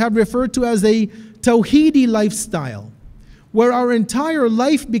scholars have referred to as a Tawheedi lifestyle, where our entire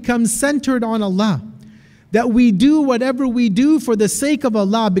life becomes centered on Allah. That we do whatever we do for the sake of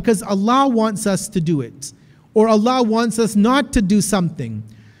Allah because Allah wants us to do it, or Allah wants us not to do something.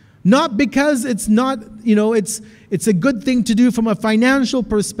 Not because it's not, it's a good thing to do from a financial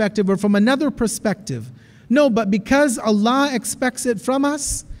perspective or from another perspective. No, but because Allah expects it from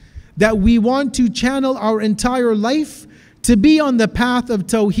us, that we want to channel our entire life to be on the path of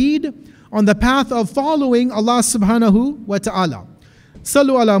Tawheed, on the path of following Allah subhanahu wa ta'ala.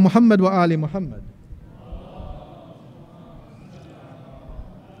 Sallu ala Muhammad wa ali Muhammad.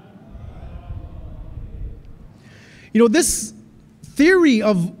 This theory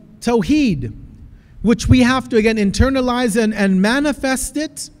of Tawheed, which we have to again internalize and manifest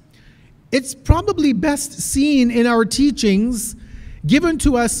it, it's probably best seen in our teachings given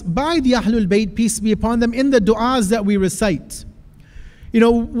to us by the Ahlul Bayt, peace be upon them, in the du'as that we recite.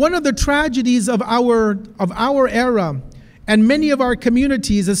 One of the tragedies of our era and many of our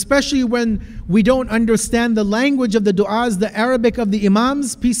communities, especially when we don't understand the language of the du'as, the Arabic of the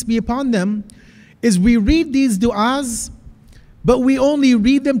Imams, peace be upon them, is we read these du'as, but we only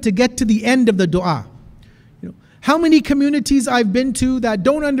read them to get to the end of the du'a. How many communities I've been to that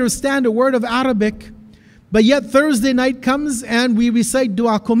don't understand a word of Arabic, but yet Thursday night comes and we recite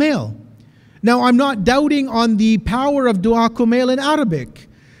Dua Kumail. Now, I'm not doubting on the power of Dua Kumail in Arabic.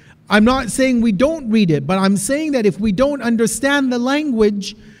 I'm not saying we don't read it, but I'm saying that if we don't understand the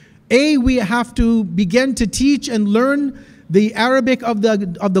language, we have to begin to teach and learn the Arabic of the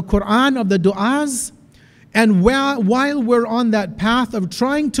Quran, of the du'as. And while we're on that path of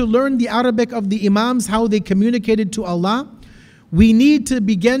trying to learn the Arabic of the Imams, how they communicated to Allah, we need to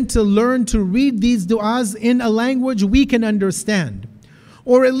begin to learn to read these du'as in a language we can understand.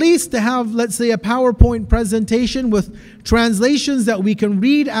 Or at least to have, let's say, a PowerPoint presentation with translations that we can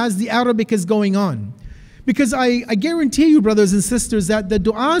read as the Arabic is going on. Because I guarantee you, brothers and sisters, that the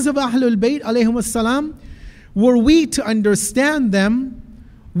du'as of Ahlul Bayt alayhim salam, were we to understand them,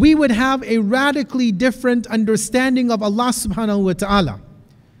 we would have a radically different understanding of Allah subhanahu wa ta'ala.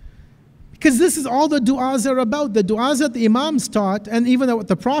 Because this is all the du'as are about. The du'as that the Imams taught, and even what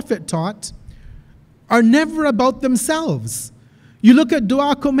the Prophet taught, are never about themselves. You look at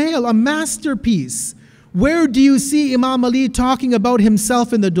Dua Kumail, a masterpiece. Where do you see Imam Ali talking about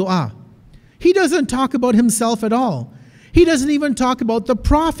himself in the dua? He doesn't talk about himself at all. He doesn't even talk about the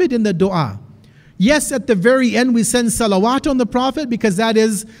Prophet in the dua. Yes, at the very end we send salawat on the Prophet because that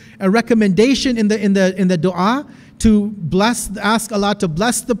is a recommendation in the dua to ask Allah to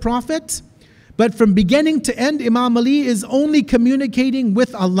bless the Prophet. But from beginning to end, Imam Ali is only communicating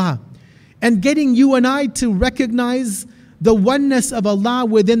with Allah and getting you and I to recognize the oneness of Allah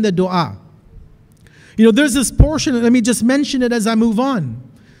within the dua. You know, there's this portion, let me just mention it as I move on,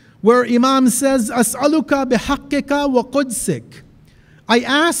 where Imam says, As'aluka bihaqqika wa qudsik. I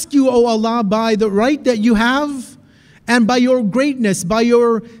ask you, O Allah, by the right that you have and by your greatness, by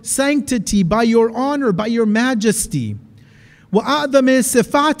your sanctity, by your honor, by your majesty. Wa a'dami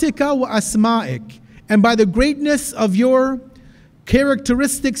sifatika wa asma'ik. And by the greatness of your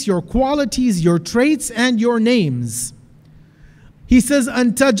characteristics, your qualities, your traits, and your names. He says,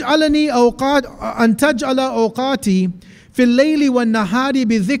 أن تجعل أوقاتي في الليل والنهار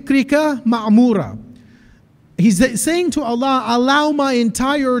بذكرك معمورة. He's saying to Allah, allow my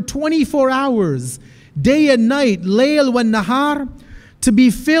entire 24 hours, day and night, layl wa nahar, to be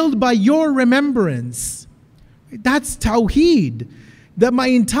filled by your remembrance. That's tawheed, that my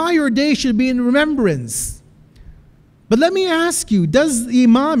entire day should be in remembrance. But let me ask you, does the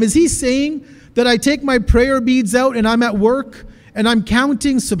Imam, is he saying that I take my prayer beads out and I'm at work and I'm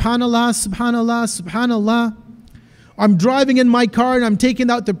counting subhanallah, subhanallah, subhanallah? I'm driving in my car and I'm taking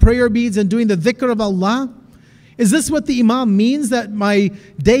out the prayer beads and doing the dhikr of Allah? Is this what the Imam means, that my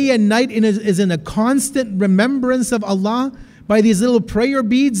day and night is in a constant remembrance of Allah by these little prayer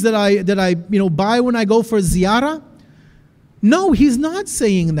beads that I buy when I go for ziyarah? No, he's not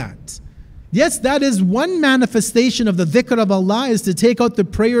saying that. Yes, that is one manifestation of the dhikr of Allah, is to take out the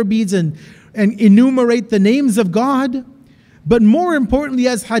prayer beads and enumerate the names of God. But more importantly,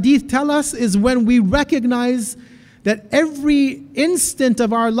 as hadith tell us, is when we recognize that every instant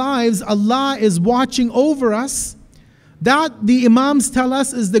of our lives, Allah is watching over us. That, the Imams tell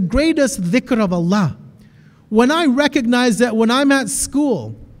us, is the greatest dhikr of Allah. When I recognize that when I'm at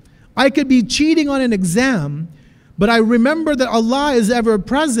school, I could be cheating on an exam, but I remember that Allah is ever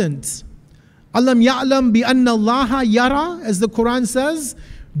present. Alam ya'lam bi anna Allaha yara, as the Quran says.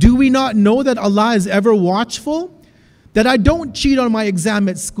 Do we not know that Allah is ever watchful? That I don't cheat on my exam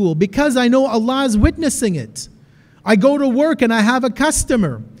at school because I know Allah is witnessing it. I go to work and I have a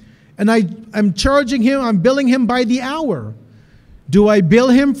customer and I'm charging him, I'm billing him by the hour. Do I bill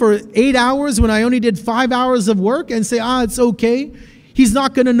him for 8 hours when I only did 5 hours of work and say, it's okay, he's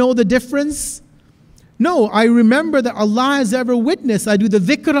not going to know the difference? No, I remember that Allah has ever witnessed. I do the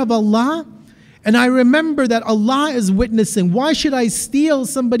dhikr of Allah and I remember that Allah is witnessing. Why should I steal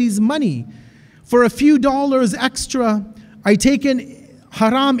somebody's money? For a few dollars extra, I take in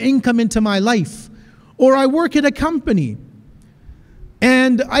haram income into my life. Or I work at a company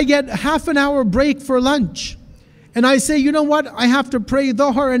and I get half an hour break for lunch. And I say, you know what? I have to pray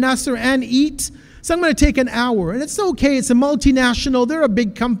Dhuhr and Asr and eat. So I'm going to take an hour. And it's okay. It's a multinational. They're a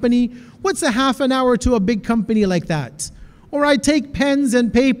big company. What's a half an hour to a big company like that? Or I take pens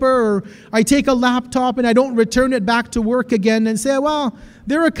and paper, or I take a laptop and I don't return it back to work again and say, well,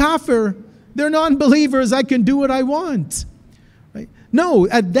 they're a kafir. They're non-believers. I can do what I want. No,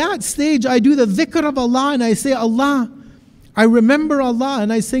 at that stage, I do the dhikr of Allah and I say, Allah, I remember Allah,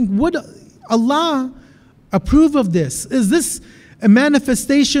 and I think, would Allah approve of this? Is this a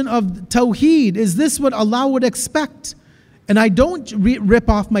manifestation of tawheed? Is this what Allah would expect? And I don't rip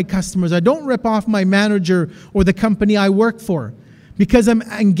off my customers. I don't rip off my manager or the company I work for. Because I'm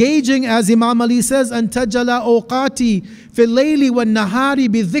engaging, as Imam Ali says, أَن تَجَلَ أَوْقَاتِي فِي اللَّيْلِ وَالنَّهَارِ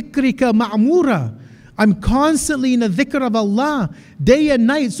بِذِكْرِكَ مَعْمُورًا. I'm constantly in the dhikr of Allah, day and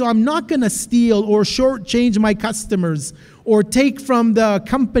night, so I'm not going to steal or shortchange my customers or take from the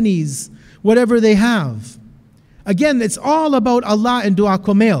companies whatever they have. Again, it's all about Allah and Dua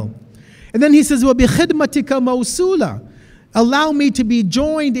Kumail. And then he says, وَبِخِدْمَتِكَ مَوْصُولًا. Allow me to be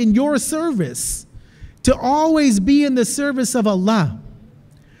joined in your service, to always be in the service of Allah.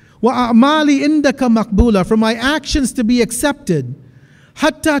 وَأَعْمَالِ إِنْدَكَ مَقْبُولًا. For my actions to be accepted.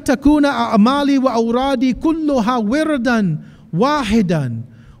 حتى تكون أعمالي وأورادي كلها وردا واحدا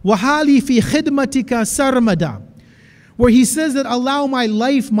وحالي في خدمتك سرمدا. Where he says that allow my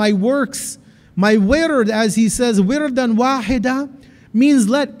life, my works, My wird, as he says, wirdan wahida, means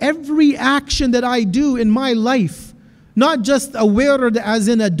let every action that I do in my life, not just a wird as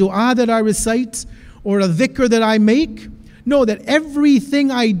in a dua that I recite or a dhikr that I make. No, that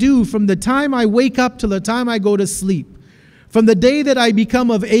everything I do from the time I wake up till the time I go to sleep, from the day that I become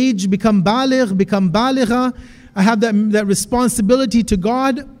of age, become baligh, become baligha, I have that responsibility to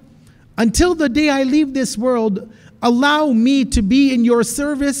God, until the day I leave this world, allow me to be in your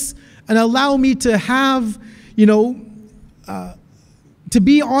service and allow me to have, to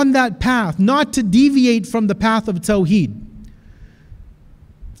be on that path, not to deviate from the path of Tawheed.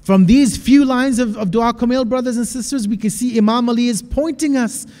 From these few lines of Dua Kamil, brothers and sisters, we can see Imam Ali is pointing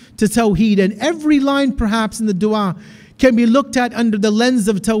us to Tawheed, and every line perhaps in the dua can be looked at under the lens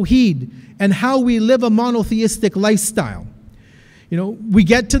of Tawheed and how we live a monotheistic lifestyle. We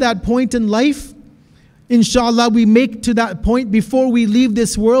get to that point in life, inshallah, we make to that point before we leave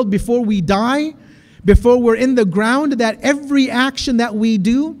this world, before we die, before we're in the ground, that every action that we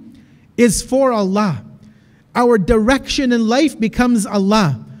do is for Allah. Our direction in life becomes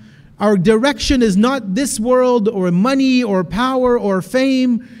Allah. Our direction is not this world or money or power or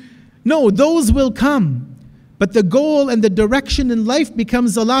fame. No, those will come. But the goal and the direction in life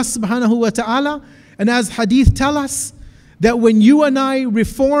becomes Allah subhanahu wa ta'ala. And as hadith tell us, that when you and I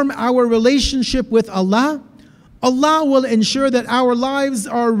reform our relationship with Allah, Allah will ensure that our lives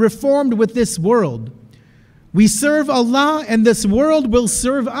are reformed with this world. We serve Allah and this world will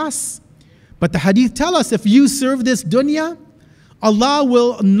serve us. But the hadith tell us, if you serve this dunya, Allah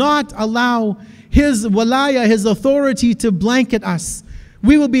will not allow His walaya, His authority to blanket us.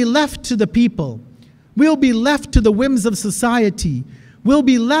 We will be left to the people. We'll be left to the whims of society. We'll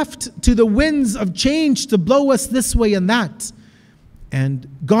be left to the winds of change to blow us this way and that. And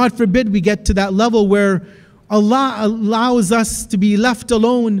God forbid we get to that level where Allah allows us to be left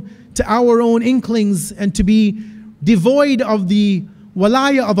alone to our own inklings and to be devoid of the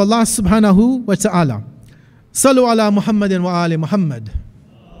walaya of Allah subhanahu wa ta'ala. Salu ala Muhammadin wa ali Muhammad.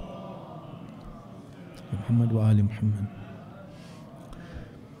 Muhammad wa ali Muhammad.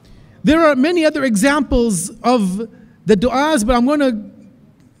 There are many other examples of the du'as, but I'm going to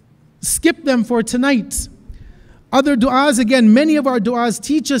skip them for tonight. Other du'as, again, many of our du'as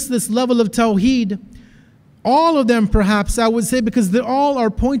teach us this level of tawheed. All of them, perhaps, I would say, because they all are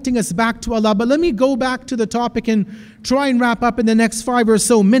pointing us back to Allah. But let me go back to the topic and try and wrap up in the next 5 or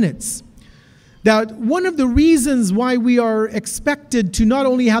so minutes. That one of the reasons why we are expected to not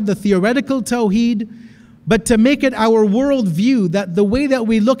only have the theoretical tawheed, but to make it our worldview, that the way that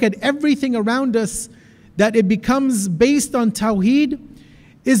we look at everything around us, that it becomes based on tawheed,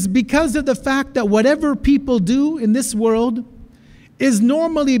 is because of the fact that whatever people do in this world is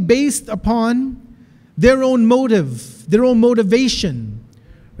normally based upon their own motive, their own motivation,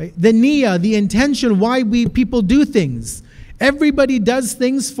 right? The niyyah, the intention, why people do things. Everybody does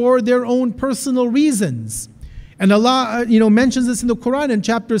things for their own personal reasons. And Allah mentions this in the Quran in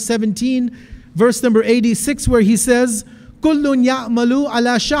chapter 17, verse number 86, where He says, "Kullun ya'malu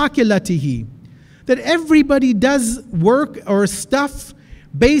ala shakilatihi," that everybody does work or stuff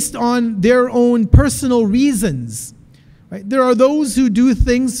based on their own personal reasons. Right? There are those who do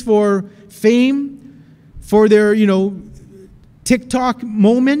things for fame, for their TikTok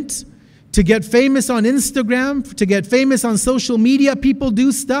moment, to get famous on Instagram, to get famous on social media. People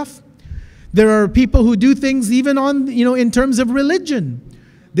do stuff. There are people who do things even on in terms of religion.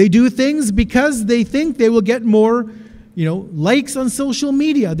 They do things because they think they will get more likes on social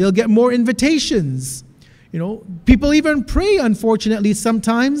media. They'll get more invitations. People even pray, unfortunately,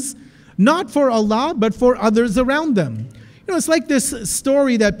 sometimes, not for Allah, but for others around them. It's like this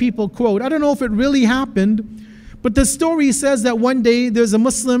story that people quote. I don't know if it really happened, but the story says that one day there's a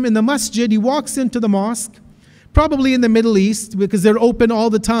Muslim in the masjid. He walks into the mosque, probably in the Middle East, because they're open all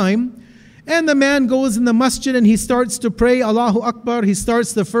the time. And the man goes in the masjid and he starts to pray, Allahu Akbar. He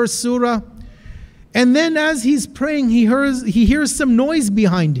starts the first surah. And then as he's praying, he hears some noise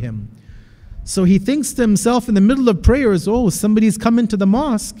behind him. So he thinks to himself in the middle of prayers, oh, somebody's come into the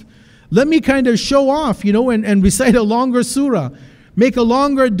mosque. Let me kind of show off, and recite a longer surah. Make a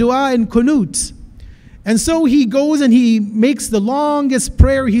longer dua and kunut. And so he goes and he makes the longest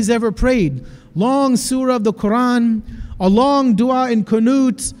prayer he's ever prayed. Long surah of the Quran, a long dua and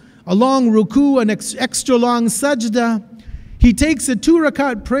kunut, a long ruku, an extra long sajda. He takes a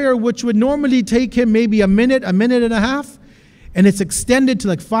 2-rakat prayer, which would normally take him maybe a minute and a half, and it's extended to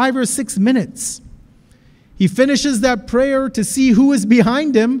like 5 or 6 minutes. He finishes that prayer to see who is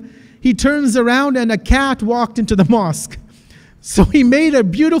behind him. He turns around and a cat walked into the mosque. So he made a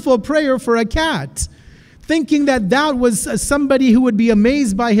beautiful prayer for a cat, thinking that was somebody who would be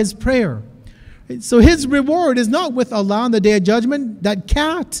amazed by his prayer. So his reward is not with Allah on the Day of Judgment. That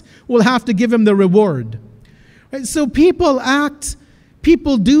cat will have to give him the reward. Right? So people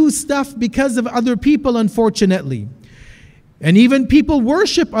do stuff because of other people, unfortunately. And even people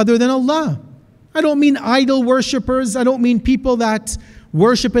worship other than Allah. I don't mean idol worshippers. I don't mean people that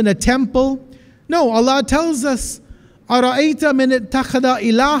worship in a temple. No, Allah tells us, أَرَأَيْتَ مِنِ اتَّخَذَ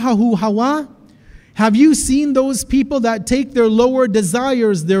إِلَهَهُ هَوَى. Have you seen those people that take their lower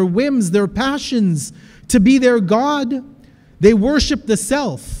desires, their whims, their passions to be their God? They worship the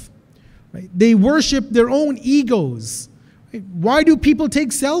self. Right? They worship their own egos. Right? Why do people take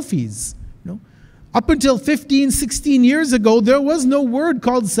selfies? You know? Up until 15, 16 years ago, there was no word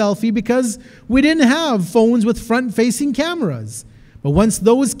called selfie because we didn't have phones with front-facing cameras. But once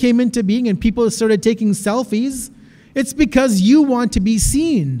those came into being and people started taking selfies, it's because you want to be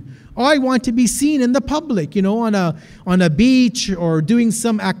seen. I want to be seen in the public, you know, on a beach or doing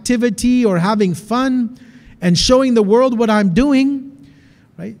some activity or having fun and showing the world what I'm doing,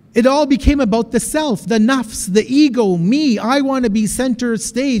 right? It all became about the self, the nafs, the ego, me. I want to be center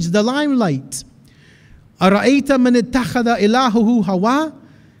stage, the limelight. أَرَأَيْتَ مَنِ اتَّخَذَ إِلَهُهُ هَوَى.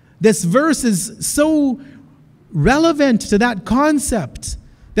 This verse is so relevant to that concept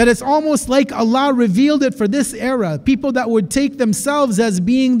that it's almost like Allah revealed it for this era. People that would take themselves as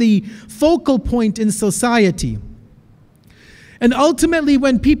being the focal point in society. And ultimately,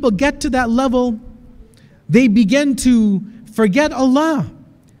 when people get to that level, they begin to forget Allah.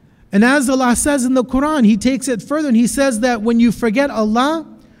 And as Allah says in the Quran, He takes it further and He says that when you forget Allah,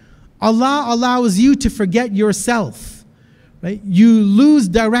 Allah allows you to forget yourself. Right? You lose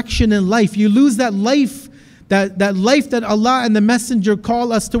direction in life. You lose that life that life that Allah and the Messenger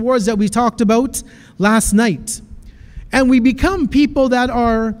call us towards that we talked about last night. And we become people that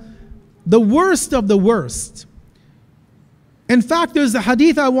are the worst of the worst. In fact, there's a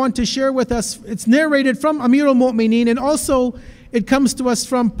hadith I want to share with us. It's narrated from Amir al-Mu'mineen, and also it comes to us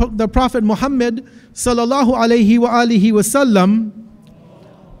from the Prophet Muhammad sallallahu alayhi wa alihi wa sallam.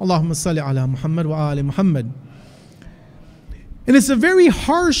 Allahumma salli ala Muhammad wa ali Muhammad. And it's a very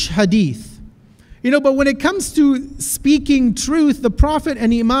harsh hadith. You know, but when it comes to speaking truth, the Prophet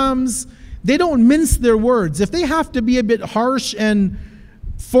and Imams, they don't mince their words. If they have to be a bit harsh and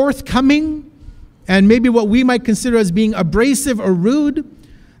forthcoming, and maybe what we might consider as being abrasive or rude,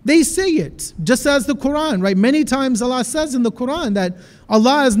 they say it. Just as the Quran, right? Many times Allah says in the Quran that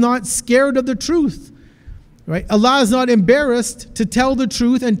Allah is not scared of the truth, right? Allah is not embarrassed to tell the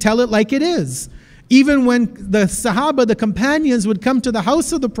truth and tell it like it is. Even when the Sahaba, the companions, would come to the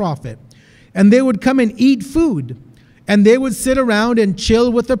house of the Prophet, and they would come and eat food. And they would sit around and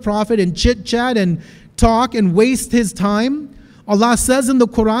chill with the Prophet and chit-chat and talk and waste his time. Allah says in the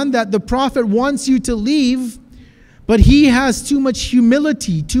Quran that the Prophet wants you to leave, but he has too much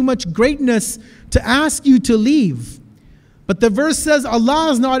humility, too much greatness to ask you to leave. But the verse says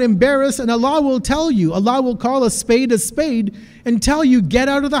Allah is not embarrassed, and Allah will tell you, Allah will call a spade and tell you, get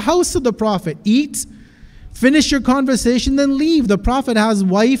out of the house of the Prophet, eat, finish your conversation, then leave. The Prophet has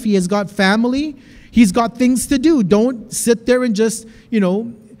wife, he has got family, he's got things to do. Don't sit there and just, you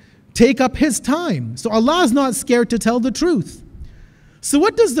know, take up his time. So Allah is not scared to tell the truth. So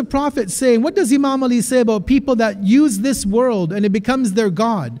what does the Prophet say? What does Imam Ali say about people that use this world and it becomes their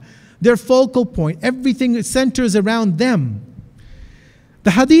God, their focal point? Everything centers around them.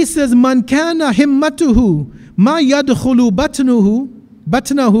 The hadith says, Man kana himmatuhu ma yadkhulu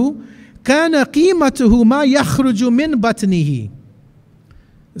batnahu kana qimatuhu ma yakhruju min batnihi.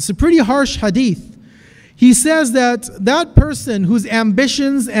 It's a pretty harsh hadith. He says that person whose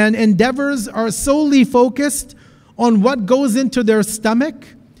ambitions and endeavors are solely focused on what goes into their stomach,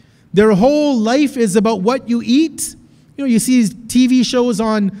 their whole life is about what you eat. You know, you see TV shows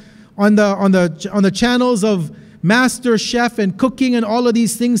on the channels of Master Chef and cooking and all of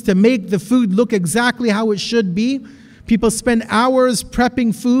these things to make the food look exactly how it should be. People spend hours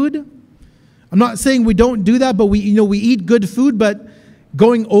prepping food. I'm not saying we don't do that, but we eat good food, but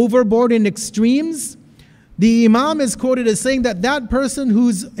going overboard in extremes. The Imam is quoted as saying that person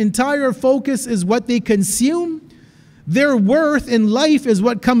whose entire focus is what they consume, their worth in life is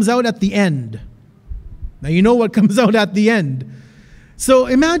what comes out at the end. Now you know what comes out at the end. So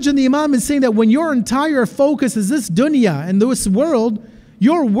imagine the Imam is saying that when your entire focus is this dunya and this world,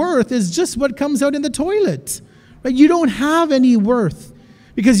 your worth is just what comes out in the toilet. Right? You don't have any worth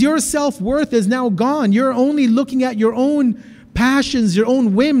because your self-worth is now gone. You're only looking at your own passions, your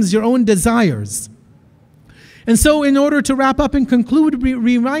own whims, your own desires. And so in order to wrap up and conclude, we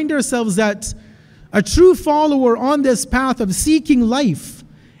remind ourselves that a true follower on this path of seeking life,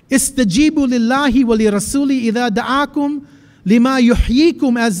 istajibu lillahi wa li rasuli idha da'akum لِمَا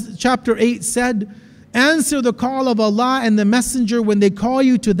يُحْيِيكُمْ, as chapter 8 said, answer the call of Allah and the Messenger when they call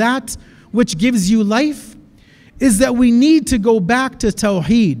you to that which gives you life, is that we need to go back to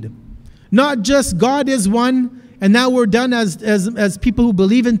Tawheed. Not just God is one, and now we're done as people who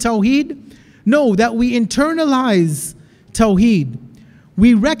believe in Tawheed. No, that we internalize Tawheed.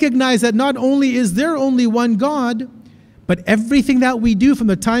 We recognize that not only is there only one God, but everything that we do from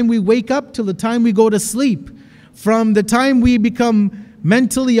the time we wake up till the time we go to sleep, from the time we become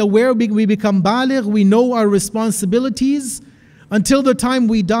mentally aware, we become baligh, we know our responsibilities, until the time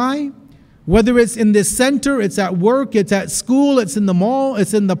we die, whether it's in this center, it's at work, it's at school, it's in the mall,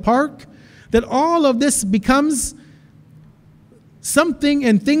 it's in the park, that all of this becomes something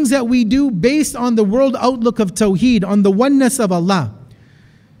and things that we do based on the world outlook of Tawheed, on the oneness of Allah.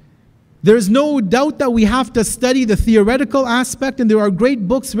 There's no doubt that we have to study the theoretical aspect, and there are great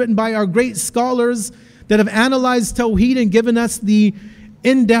books written by our great scholars that have analyzed Tawheed and given us the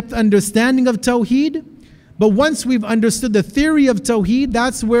in-depth understanding of Tawheed. But once we've understood the theory of Tawheed,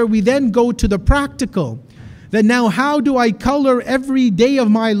 that's where we then go to the practical. That now, how do I color every day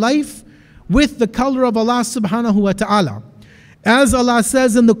of my life with the color of Allah subhanahu wa ta'ala? As Allah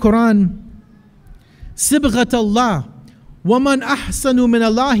says in the Quran, Sibghat Allah, وَمَنْ أَحْسَنُ مِنَ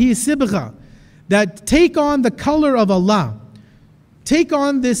اللَّهِ سِبْغَةً, that take on the color of Allah. Take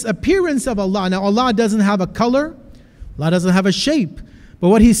on this appearance of Allah. Now Allah doesn't have a color, Allah doesn't have a shape. But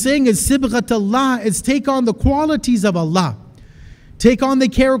what He's saying is Sibghat Allah, is take on the qualities of Allah. Take on the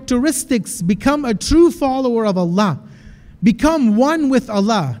characteristics, become a true follower of Allah. Become one with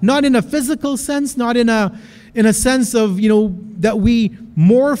Allah, not in a physical sense, not in a sense of, that we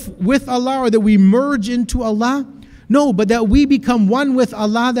morph with Allah or that we merge into Allah. No, but that we become one with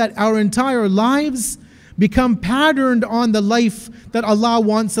Allah, that our entire lives become patterned on the life that Allah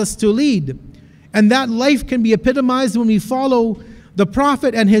wants us to lead. And that life can be epitomized when we follow the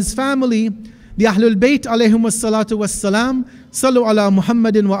Prophet and his family, the Ahlul Bayt alayhim as-salatu was-salam. Sallu ala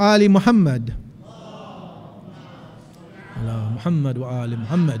Muhammadin wa ali Muhammad. Ala Muhammad wa ali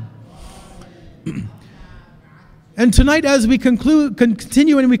Muhammad. And tonight, as we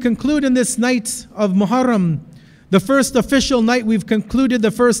continue and we conclude in this night of Muharram, the first official night, we've concluded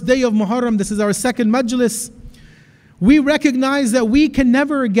the first day of Muharram. This is our second majlis. We recognize that we can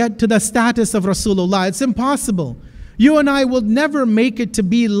never get to the status of Rasulullah. It's impossible. You and I will never make it to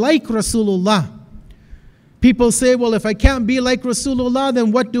be like Rasulullah. People say, well, if I can't be like Rasulullah,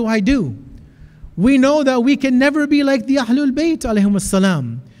 then what do I do? We know that we can never be like the Ahlul Bayt alayhim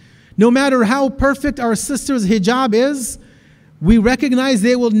as-salam. No matter how perfect our sister's hijab is, we recognize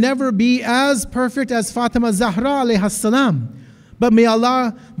they will never be as perfect as Fatima Zahra alayha salam. But may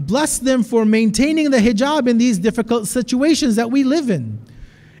Allah bless them for maintaining the hijab in these difficult situations that we live in.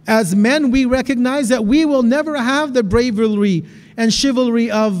 As men, we recognize that we will never have the bravery and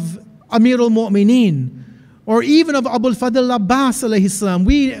chivalry of Amir al-Mu'mineen, or even of Abul Fadl Abbas alayhi salam.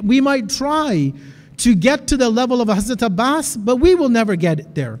 We might try to get to the level of Hazrat Abbas, but we will never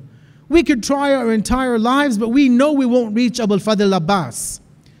get there. We could try our entire lives, but we know we won't reach Abul Fadl Abbas.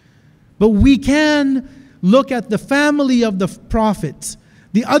 But we can look at the family of the Prophet,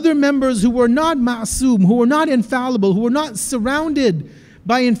 the other members who were not ma'soom, who were not infallible, who were not surrounded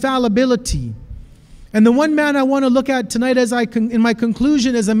by infallibility. And the one man I want to look at tonight in my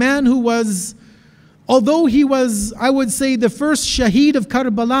conclusion is a man who was, although he was, I would say, the first shaheed of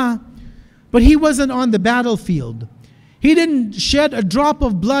Karbala, but he wasn't on the battlefield. He didn't shed a drop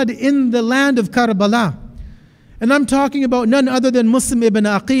of blood in the land of Karbala. And I'm talking about none other than Muslim ibn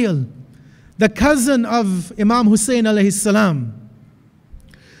Aqil, the cousin of Imam Hussein alayhi salam.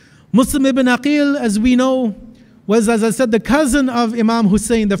 Muslim ibn Aqil, as we know, was, as I said, the cousin of Imam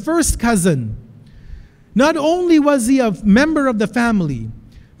Hussein, the first cousin. Not only was he a member of the family,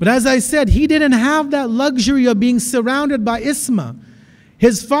 but as I said, he didn't have that luxury of being surrounded by Isma.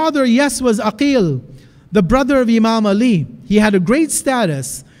 His father, yes, was Aqil, the brother of Imam Ali. He had a great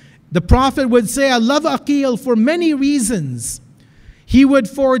status. The Prophet would say, I love Aqil for many reasons. He would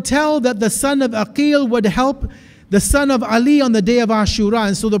foretell that the son of Aqil would help the son of Ali on the day of Ashura.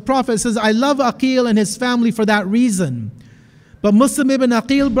 And so the Prophet says, I love Aqil and his family for that reason. But Muslim ibn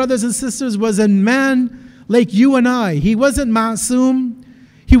Aqil, brothers and sisters, was a man like you and I. He wasn't ma'soom.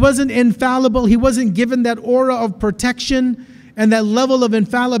 He wasn't infallible. He wasn't given that aura of protection and that level of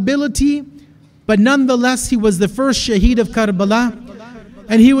infallibility. But nonetheless, he was the first shaheed of Karbala.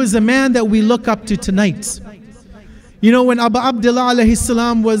 And he was a man that we look up to tonight. You know, when Abu Abdullah alayhi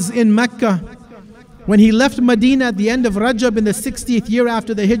salam was in Mecca, when he left Medina at the end of Rajab in the 60th year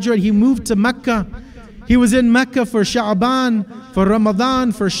after the Hijrah, he moved to Mecca. He was in Mecca for Sha'ban, for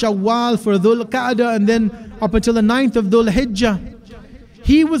Ramadan, for Shawwal, for Dhul Qa'dah, and then up until the 9th of Dhul Hijjah.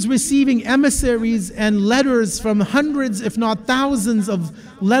 He was receiving emissaries and letters from hundreds, if not thousands of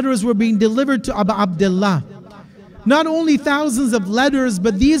letters were being delivered to Abu Abdullah. Not only thousands of letters,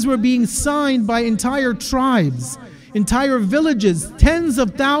 but these were being signed by entire tribes, entire villages. Tens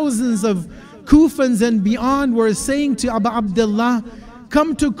of thousands of Kufans and beyond were saying to Abu Abdullah,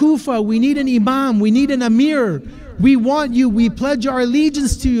 come to Kufa, we need an imam, we need an amir, we want you, we pledge our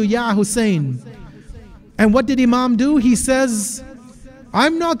allegiance to you, Ya Hussein. And what did Imam do? He says,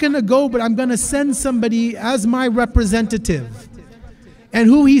 I'm not going to go, but I'm going to send somebody as my representative. And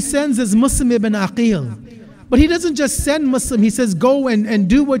who he sends is Muslim ibn Aqil. But he doesn't just send Muslim, he says go and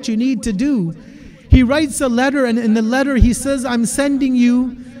do what you need to do. He writes a letter, and in the letter he says, I'm sending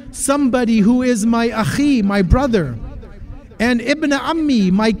you somebody who is my akhi, my brother, and ibn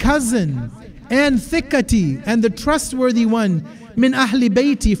ammi, my cousin, and thiqati, and the trustworthy one, min ahli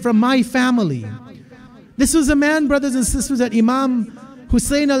bayti, from my family. This was a man, brothers and sisters, that Imam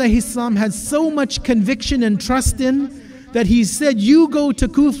Hussein alayhi salam had so much conviction and trust in that he said, you go to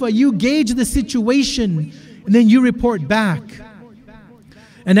Kufa, you gauge the situation, and then you report back.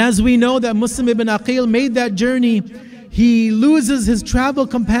 And as we know that Muslim ibn Aqil made that journey, he loses his travel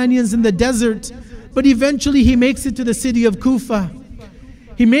companions in the desert, but eventually he makes it to the city of Kufa.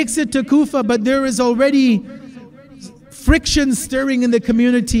 He makes it to Kufa, but there is already friction stirring in the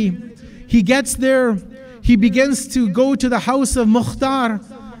community. He gets there, he begins to go to the house of Mukhtar,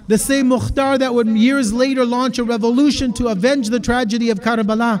 the same Mukhtar that would years later launch a revolution to avenge the tragedy of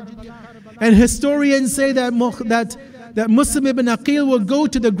Karbala. And historians say that Muslim ibn Aqil will go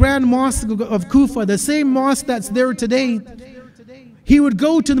to the Grand Mosque of Kufa, the same mosque that's there today. He would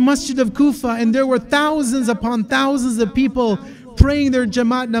go to the Masjid of Kufa, and there were thousands upon thousands of people praying their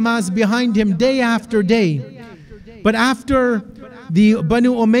Jamaat namaz behind him day after day. But after the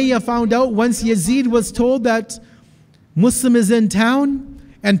Banu Umayyah found out, once Yazid was told that Muslim is in town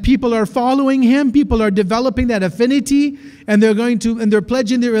and people are following him, people are developing that affinity, and they're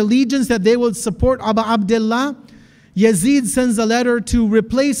pledging their allegiance that they will support Abu Abdullah, Yazid sends a letter to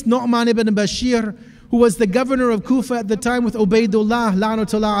replace Nu'man ibn Bashir, who was the governor of Kufa at the time, with Ubaidullah,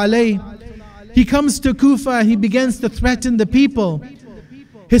 la'natullah alayh. He comes to Kufa and he begins to threaten the people.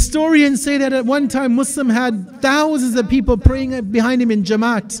 Historians say that at one time Muslim had thousands of people praying behind him in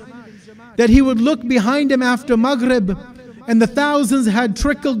Jamaat, that he would look behind him after Maghrib, and the thousands had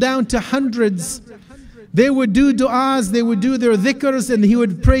trickled down to hundreds. They would do du'as, they would do their dhikrs, and he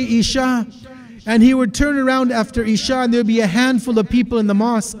would pray Isha. And he would turn around after Isha, and there would be a handful of people in the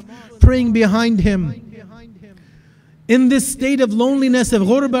mosque praying behind him. In this state of loneliness, of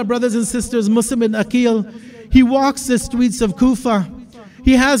ghurba, brothers and sisters, Muslim ibn Aqil, he walks the streets of Kufa.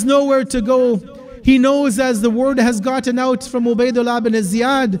 He has nowhere to go. He knows, as the word has gotten out from Ubaidullah bin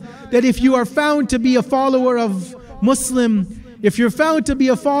Ziyad, that if you are found to be a follower of Muslim, if you're found to be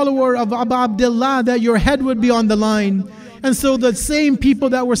a follower of Abu Abdullah, that your head would be on the line. And so the same people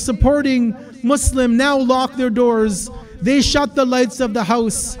that were supporting Muslim now lock their doors. They shut the lights of their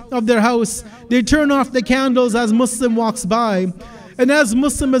house. They turn off the candles as Muslim walks by. And as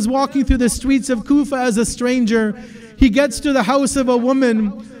Muslim is walking through the streets of Kufa as a stranger, he gets to the house of a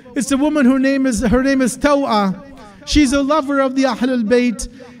woman. It's a woman her name is Taw'a. She's a lover of the Ahlul Bayt.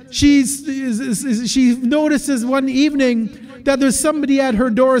 She notices one evening that there's somebody at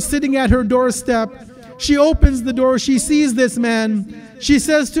her door, sitting at her doorstep. She opens the door, she sees this man. She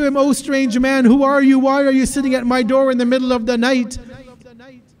says to him, "O strange man, who are you? Why are you sitting at my door in the middle of the night?"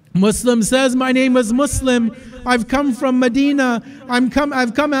 Muslim says, "My name is Muslim. I've come from Medina. I've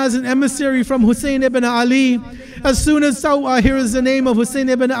come as an emissary from Hussein ibn Ali." As soon as Taw'a hears the name of Hussein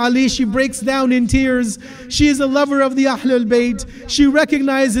ibn Ali, she breaks down in tears. She is a lover of the Ahlul Bayt. She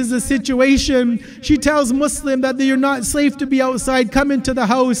recognizes the situation. She tells Muslim that you're not safe to be outside. Come into the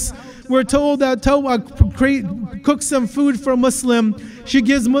house. We're told that Taw'a cooks some food for Muslim. She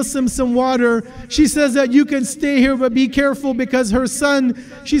gives Muslim some water. She says that you can stay here, but be careful because her son,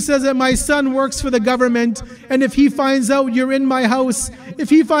 she says that my son works for the government, and if he finds out you're in my house, if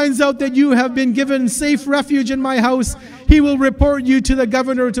he finds out that you have been given safe refuge in my house, he will report you to the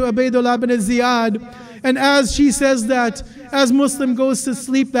governor, to Ubaidullah bin Ziyad. And as she says that, as Muslim goes to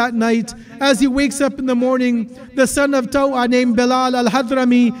sleep that night, as he wakes up in the morning, the son of Taw'a named Bilal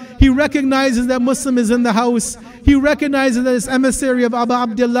al-Hadrami, he recognizes that Muslim is in the house. He recognizes that this emissary of Abu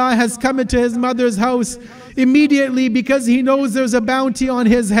Abdullah has come into his mother's house. Immediately, because he knows there's a bounty on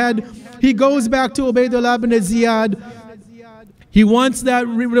his head, he goes back to Ubaidullah bin Ziyad. He wants that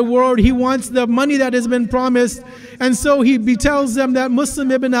reward. He wants the money that has been promised. And so he tells them that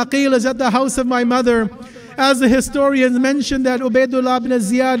Muslim ibn Aqil is at the house of my mother. As the historians mention, that Ubaidullah ibn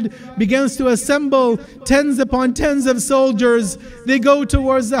Ziyad begins to assemble tens upon tens of soldiers. They go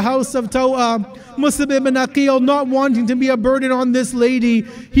towards the house of Taw'a. Muslim ibn Aqil, not wanting to be a burden on this lady,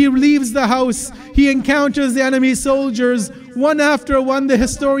 he leaves the house. He encounters the enemy soldiers. One after one, the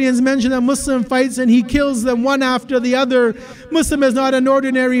historians mention that Muslim fights and he kills them one after the other. Muslim is not an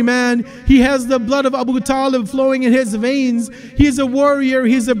ordinary man. He has the blood of Abu Talib flowing in his veins. He's a warrior.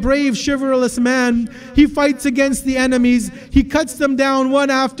 He's a brave, chivalrous man. He fights against the enemies. He cuts them down one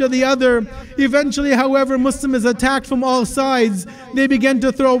after the other. Eventually, however, Muslim is attacked from all sides. They begin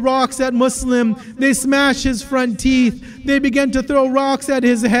to throw rocks at Muslim. They smash his front teeth. They begin to throw rocks at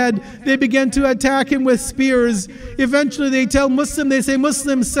his head. They begin to attack him with spears. Eventually they tell Muslim, they say,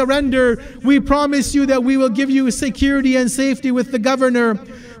 Muslim, surrender. We promise you that we will give you security and safety with the governor.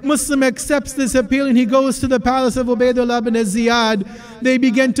 Muslim accepts this appeal and he goes to the palace of Ubaidullah ibn Ziyad. They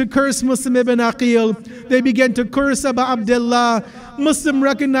begin to curse Muslim ibn Aqil. They begin to curse Abu Abdullah. Muslim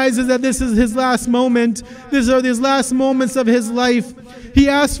recognizes that this is his last moment. These are his last moments of his life. He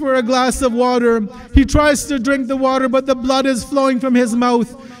asks for a glass of water. He tries to drink the water, but the blood is flowing from his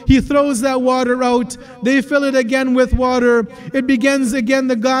mouth. He throws that water out. They fill it again with water. It begins again,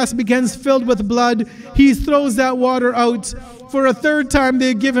 the glass begins filled with blood. He throws that water out. For a third time,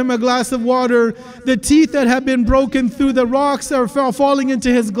 they give him a glass of water. The teeth that have been broken through the rocks are falling into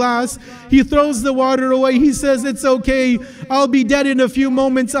his glass. He throws the water away. He says, it's okay. I'll be dead in a few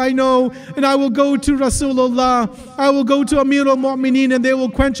moments, I know. And I will go to Rasulullah. I will go to Amir al-Mu'mineen and they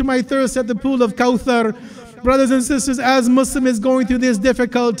will quench my thirst at the pool of Kawthar. Brothers and sisters, as Muslim is going through these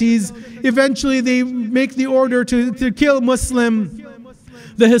difficulties, eventually they make the order to kill Muslim.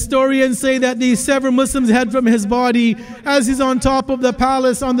 The historians say that they sever Muslim's head from his body as he's on top of the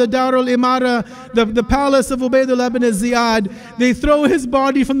palace, on the Darul Imara, the palace of Ubaidullah ibn Ziyad. They throw his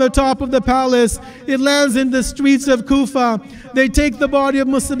body from the top of the palace. It lands in the streets of Kufa. They take the body of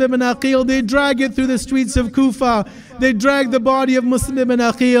Muslim ibn Aqil. They drag it through the streets of Kufa. They drag the body of Muslim ibn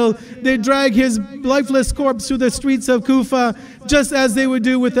Aqil. They drag his lifeless corpse through the streets of Kufa, just as they would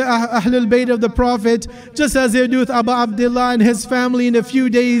do with the Ahlul Bayt of the Prophet, just as they would do with Abu Abdullah and his family in a few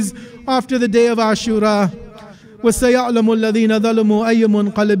days after the day of Ashura. وَسَيَعْلَمُ الَّذِينَ ظَلَمُوا أَيُّ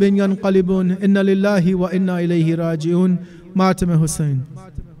مُنْقَلِبٍ يَنْقَلِبُونَ إِنَّ لِلَّهِ وَإِنَّا إِلَيْهِ رَاجِعُونَ. Matam Hussain.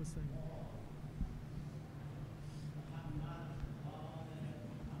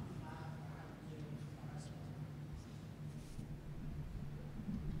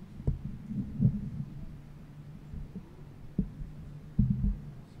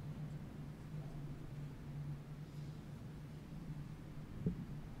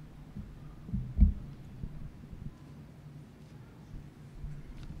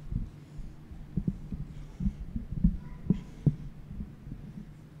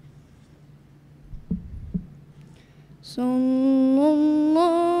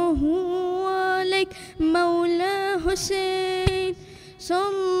 Sallallahu alayk Mawla Hussain.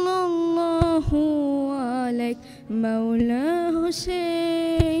 Sallallahu alayk Mawla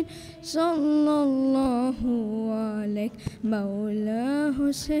Hussain. Sallallahu alayk Mawla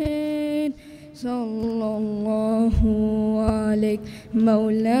Hussain. Sallallahu alayk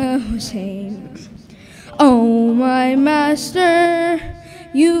Mawla Hussain. Oh my master,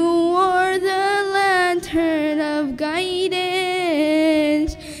 you are the lantern of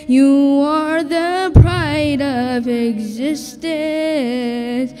guidance. You are the pride of existence.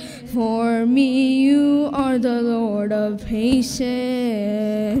 For me, you are the Lord of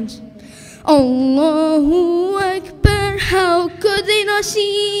patience. Allahu Akbar, how could they not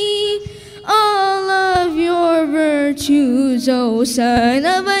see all of your virtues, O son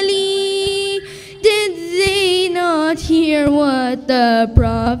of Ali? Did they not hear what the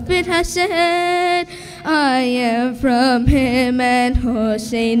Prophet has said? I am from him and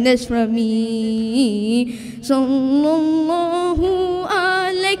Hussein is from me. Sallallahu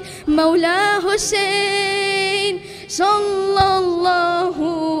alayk Mawla Hussain. Sallallahu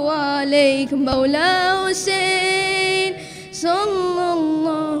alayk Mawla Hussain.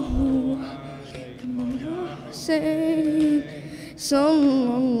 Sallallahu alayk Mawla Hussain.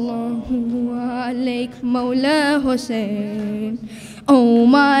 Sallallahu alayk Mawla Hussain. Oh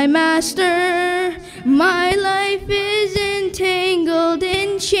my master, my life is entangled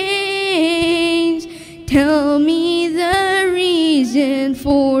in chains. Tell me the reason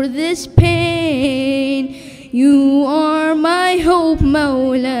for this pain. You are my hope,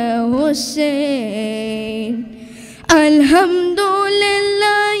 Mawla Hussain.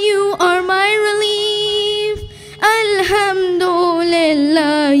 Alhamdulillah, you are my relief. Alhamdulillah.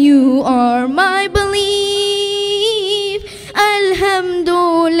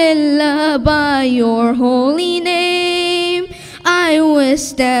 your holy name. I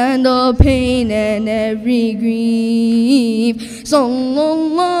withstand all pain and every grief.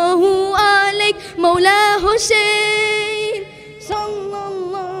 Sallallahu alayk Mawla Hussein.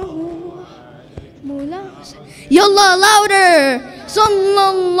 Sallallahu Mawla Hussein. Yalla, louder.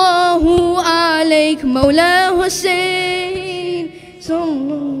 Sallallahu alayk Mawla Hussein.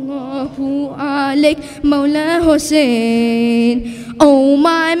 Sallallahu alayk Mawla Hussein. Oh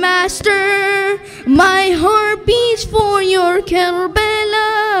my master, my heart beats for your Karbala.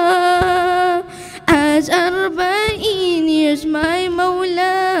 As arba'in years, my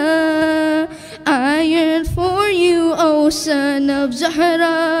Mawla, I yearn for you, O son of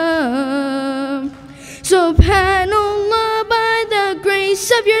Zahra. Subhanallah, by the grace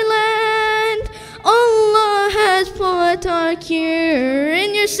of your land, Allah has put our cure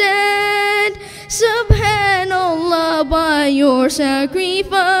in your sand. Subhanallah, by your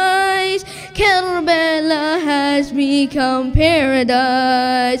sacrifice, Karbala has become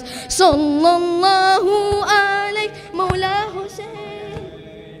paradise. Sallallahu alayk Mawla Hussein.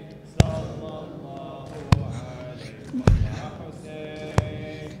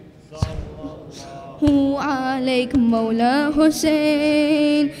 Sallallahu alayk Mawla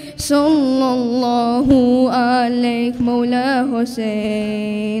Hussein. Sallallahu alayk Mawla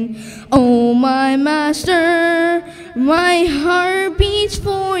Hussein. Oh my master, my heart beats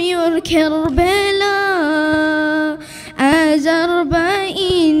for your Karbala. As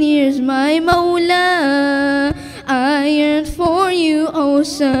arba'in years, my Mawla, I yearn for you, O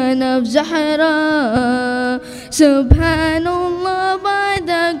son of Zahra. Subhanallah, by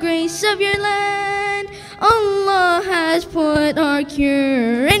the grace of your land, Allah has put our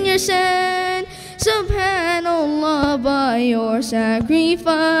cure in your sand. Subhanallah, by your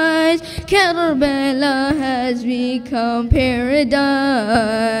sacrifice, Karbala has become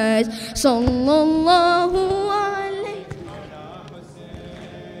paradise. Sallallahu alayhi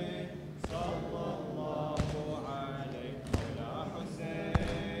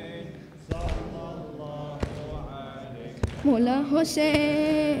Mawla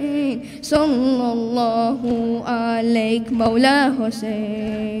Hussein. Sallallahu alayk Mawla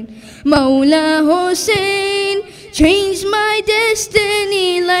Hussein. Mawla Hussein, change my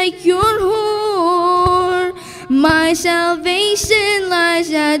destiny like your whore. My salvation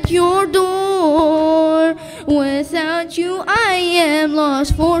lies at your door. Without you I am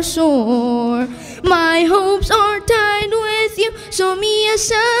lost for sore. My hopes are tied with you, show me a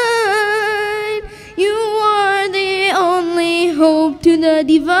sign. You are the only hope to the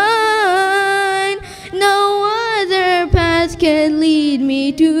divine. No other path can lead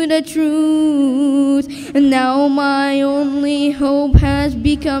me to the truth. Now my only hope has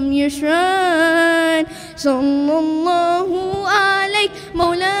become your shrine. Sallallahu alayk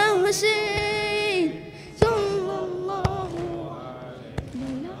Mawla Hussein. Sallallahu alayk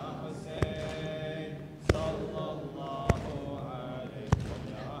Mawla Hussein.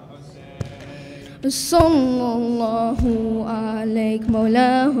 Sallallahu alayk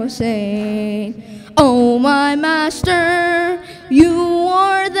Mawla Hussein. Oh my master, you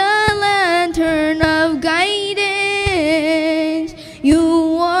are the lantern of guidance.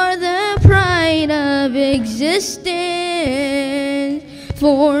 You are the pride of existence.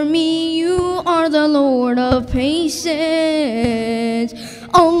 For me you are the Lord of patience.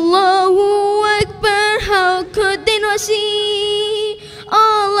 Allahu Akbar, how could they not see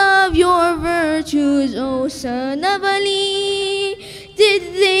all of your virtues, O son of Ali?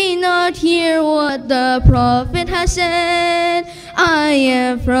 Did they not hear what the Prophet has said? I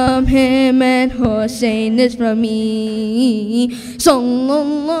am from him and Hussein is from me.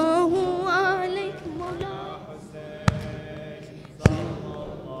 Sallallahu alayhi Mawla Hussein.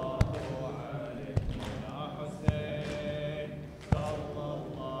 Sallallahu alayhi Mawla Hussein.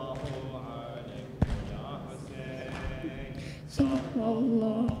 Sallallahu alayhi Mawla Hussein.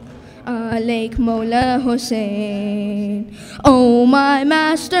 Sallallahu alayk Mawla Hussein. Oh my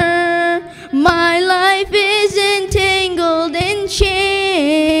master, my life is entangled in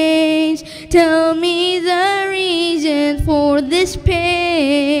chains. Tell me the reason for this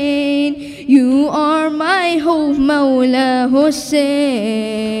pain. You are my hope, Mawla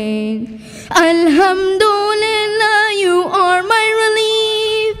Hussein. Alhamdulillah, you are my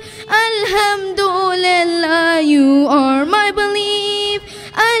relief. Alhamdulillah, you are my belief.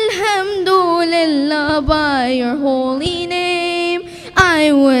 Alhamdulillah, by your holy name,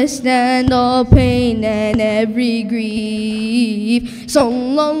 I withstand all pain and every grief.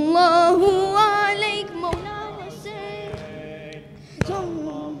 Sallallahu alayk Mawla Hussein.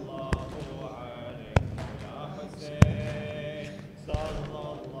 Sallallahu alayk Mawla Hussein.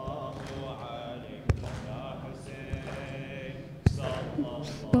 Sallallahu alayk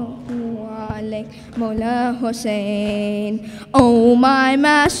alayk, Mawla Hussein. Oh my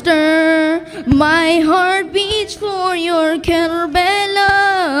master, my heart beats for your Karbala.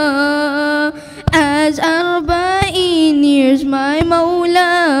 As Arba'in nears my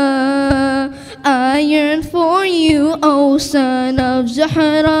Mawla, I yearn for you, O son of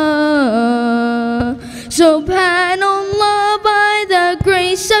Zahra. Subhanallah, by the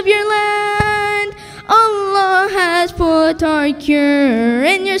grace of your land, Allah has put our cure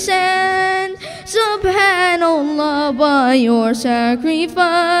in your sand. Subhanallah, by your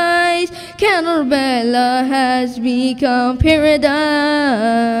sacrifice, Karbala has become paradise.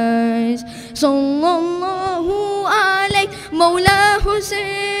 Sallallahu alayk, Mawla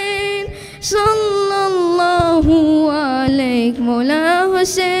Hussein. Sallallahu alayk, Mawla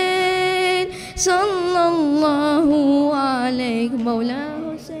Hussein. Sallallahu alayk, Mawla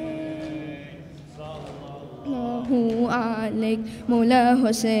Hussein. Sallallahu alayk, Mawla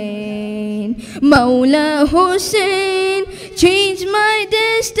Hussein. Mawla Hussein, change my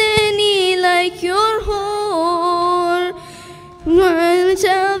destiny like your whore. My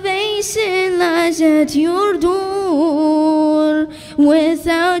salvation lies at your door.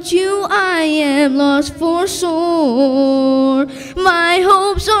 Without you I am lost for sore. My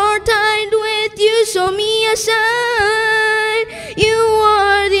hopes are tied with you, so me aside. You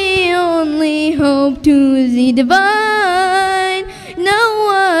are the only hope to the divine. No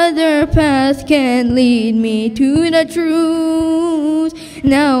other path can lead me to the truth.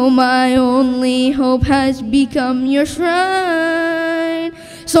 Now my only hope has become your shrine.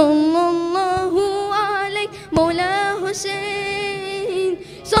 Sallallahu alayk, Mawla Hussein.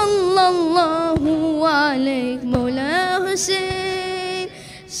 Sallallahu alayk, Mawla Hussein.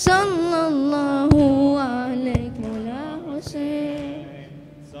 Sallallahu alayk, Mawla Hussein.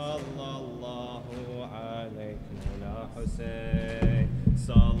 Sallallahu alayk, Mawla Hussein.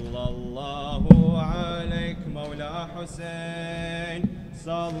 Sallallahu alayk, Mawla Hussein.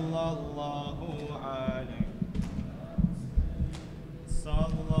 Sallallahu alayk.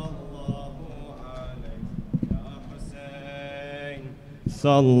 Sallallahu alayk, ya Hussein.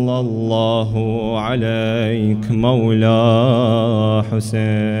 Sallallahu alayk, Mawla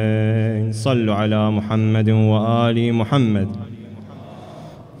Hussein. Sallu ala Muhammadin wa ali Muhammad.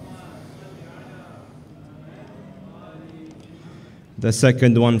 The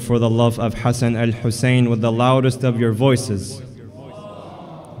second one, for the love of Hassan al-Hussein, with the loudest of your voices.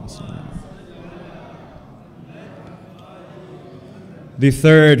 The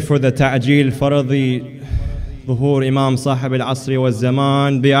third, for the ta'jeel faradhi ظهور إمام صاحب العصر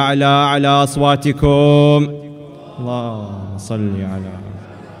والزمان بأعلى على أصواتكم. اللهم صل على.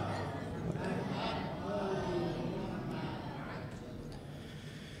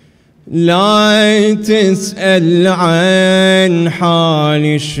 لا تسأل عن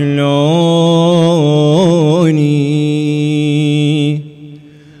حالي شلوني،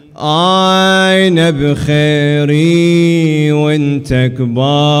 أنا بخيري وانت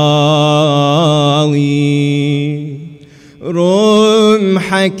قبالي،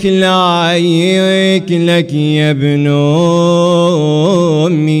 رمحك لايك لك يا ابن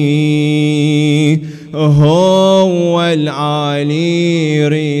أمي، هو العالي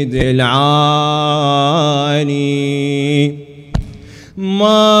يريد العالي،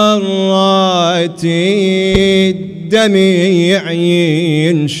 مرات الدمع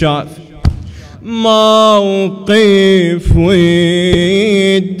ينشاف موقف والدليل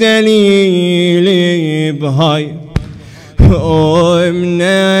بهاي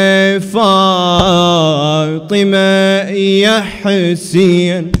أمنا فاطمة يا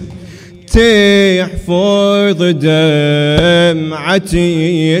حسين، تحفظ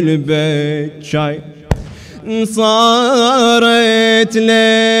دمعتي البكاي، صارت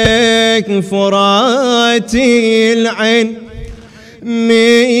لك فراتي العين،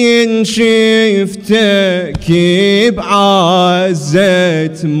 من شفتك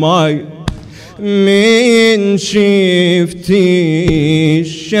بعزة ماي، من شفتي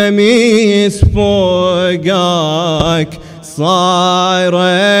الشمس فوقك،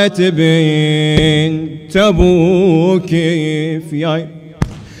 صارت بنت ابوك فياي،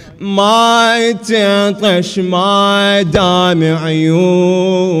 ما تعطش ما دام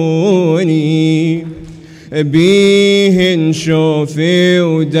عيوني، بيه نشوفي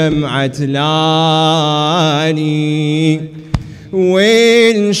ودمعة لاني،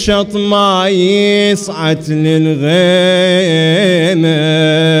 والشط ما يصعد للغيمة،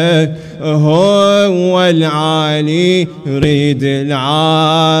 هو العالي يريد العالي،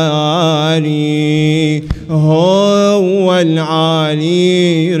 هو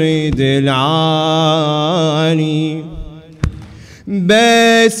العالي يريد العالي،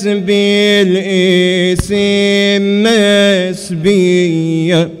 بس بالاسم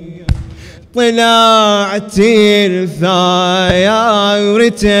مسبية طلعت الثايرتك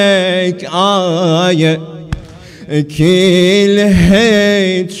آية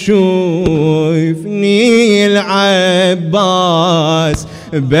كلها تشوفني العباس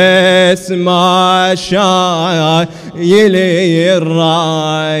بس ما شايل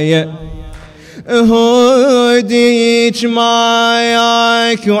الراية هوديك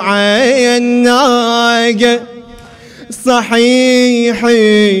ماياك وعيناك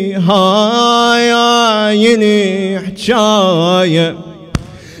صحيحي هاي الحجاية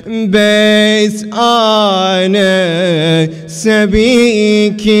بس أنا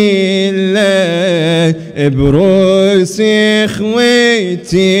سبيك الله بروس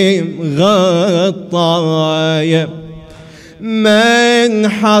إخوتي مغطاية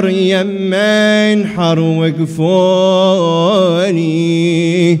منحر يا منحر وقفوني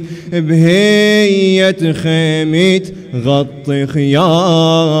بهية خيمت غطي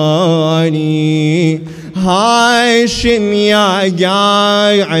خياني هاشم يا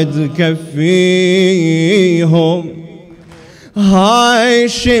قاعد كفيهم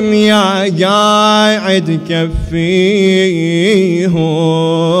هاشم يا قاعد كفيهم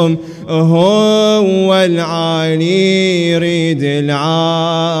هو العالي يريد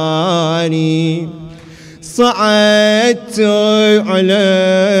العالي صعدت على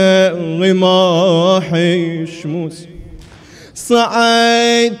رماح الشموس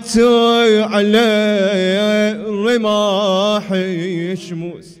صعدت على رماح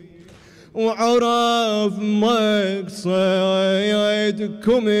الشموس وعرف مقصدكم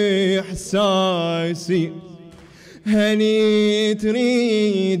إحساسي هني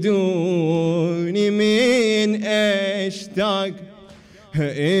تريدوني من أشتاق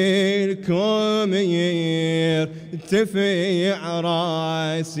إلكم يرتفع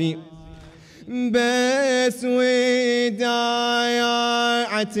راسي بس ودايعتي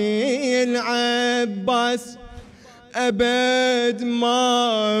العباس أبد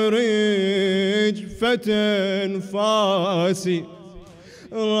ما رجفت أنفاسي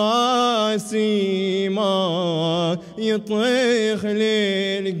راسي ما يطيخ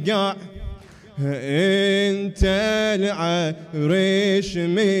للقاع انت العرش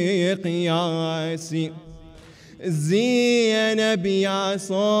مقياسي زينب يا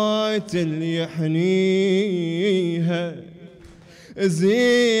صوت اللي يحنيها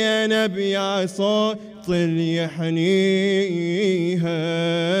زينب يا صوت اللي يحنيها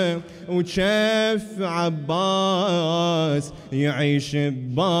وشف عباس يعيش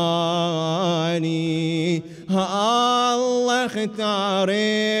ببالي الله اختار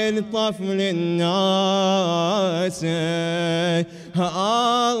الطفل الناس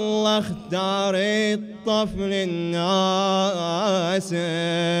الله اختار الطفل الناس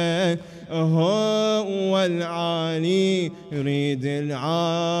هو العالي يريد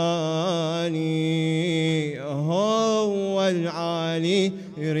العالي هو العالي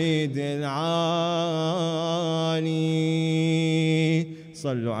يريد العالي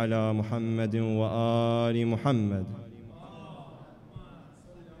صلوا على محمد وآل محمد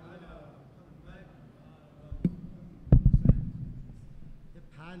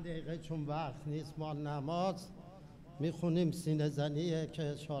چون وقت نیست ما نماز میخونیم سینه زنیه که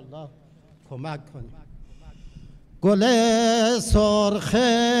انشاءالله کمک کنیم گل سرخ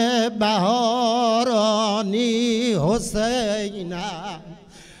بهارانی حسینم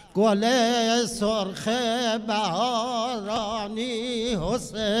گل سرخ بهارانی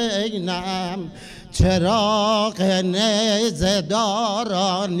حسینم چراغ نیزدارانی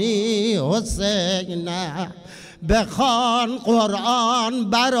حسینم بخوان قرآن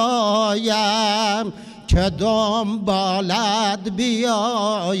برایم که دنبالت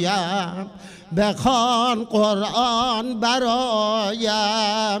بیایم بخوان قرآن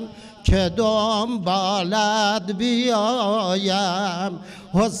برایم که دنبالت بیایم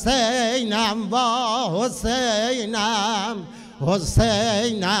حسینم و حسینم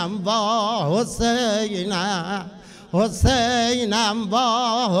حسینم و حسینم حسینم و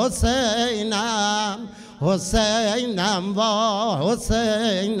حسینم حسینم و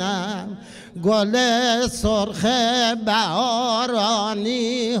حسینم گل سرخ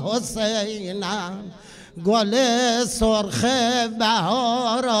بهارانی حسینم گل سرخ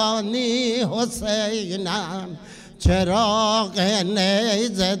بهارانی حسینم چراغ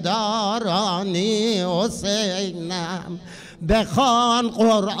نیزدارانی حسینم بخوان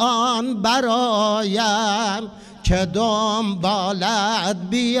قرآن برایم که دنبالت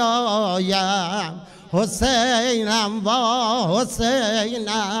بیایم حسینم و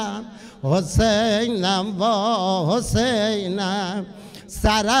حسینم حسینم و حسینم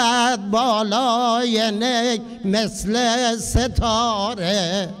سرت بالای نی مثل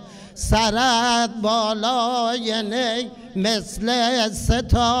ستاره سرت بالای نی مثل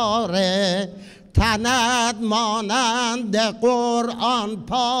ستاره تنت مانند قرآن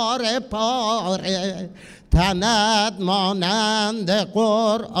پاره پاره تنت مانند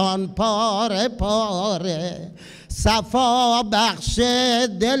قرآن پاره پاره صفا بخش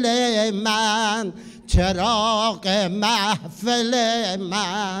دل من چراغ محفل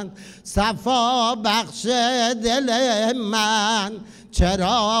من صفا بخش دل من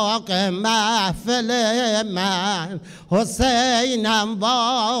چراغ محفل من حسینم و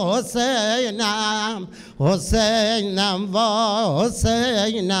حسینم حسینم و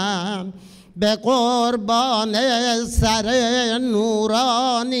حسینم به قربان سر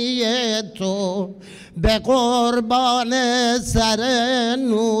نورانی تو به قربان سر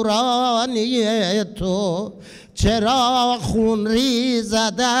نورانی تو چرا خون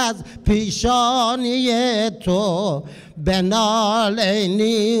ریزد از پیشانی تو به ناله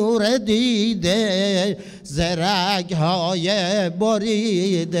نور دیده زرگ های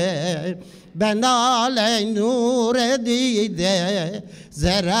بریده به ناله نور دیده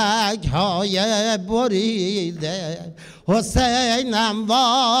زرگ های بریده حسینم و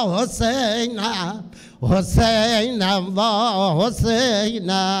حسینم حسینم و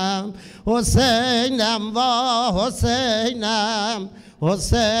حسینم حسینم و حسینم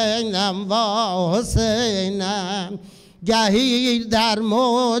حسینم و حسینم گهی در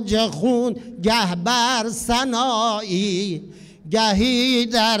موج خون گه بر سنایی گهی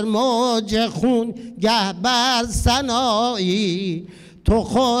در موج خون گه بر سنایی تو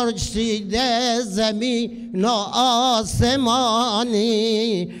خورشید زمین و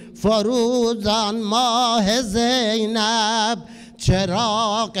آسمانی فروزان ماه زینب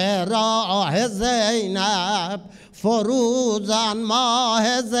چراغ راه زینب فروزان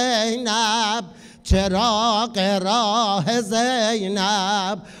ماه زینب چراغ راه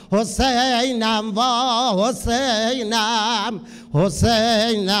زینب حسینم و حسینم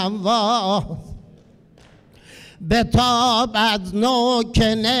حسینم و بتاب از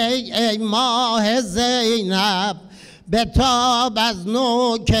نوکنه ای ماه زینب بتاب از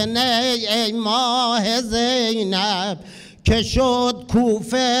نوکنه ای ماه زینب که شد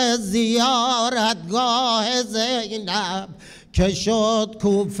کوفه زیارتگاه زینب که شد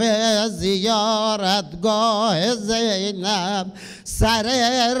کوفه زیارتگاه زینب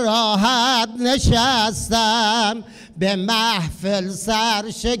سر راحت نشستم به محفل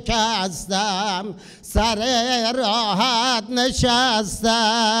سر شکستم سر راحت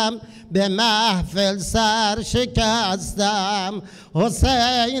نشستم به محفل سر شکستم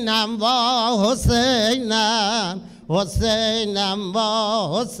حسینم و حسینم حسینم و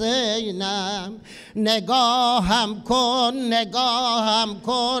حسینم نگاهم کن نگاهم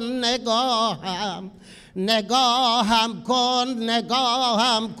کن نگاهم نگاهم کن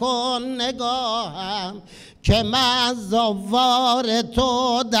نگاهم کن نگاهم که من زوار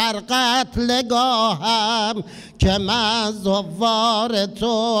تو در قتلگاهم که من زوار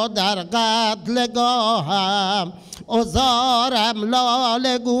تو در قتلگاهم عذارم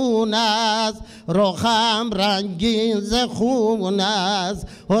لاله گون است رخم رنگین ز خون است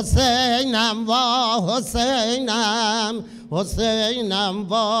حسینم و حسینم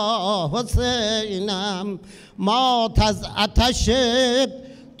حسینم و حسینم مات از آتش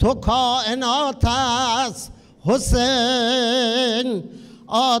تو کائنات است حسین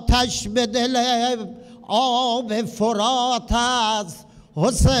آتش به دل آب فرات است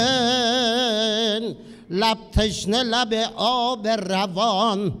حسین لب تشنه لب آب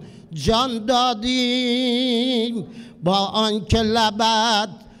روان جان دادیم با آنکه لبت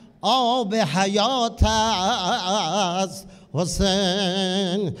آب حیات است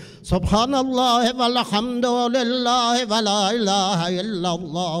حسین سبحان الله والحمد لله ولا اله الا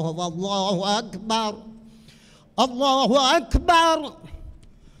الله والله اکبر الله اکبر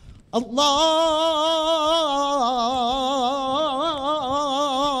الله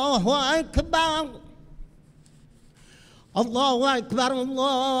اکبر الله اکبر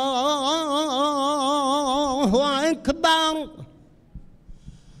الله اکبر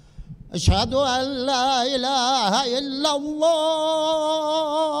اشهد ان لا اله الا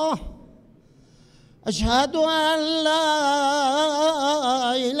الله اشهد ان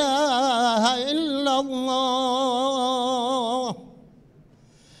لا اله الا الله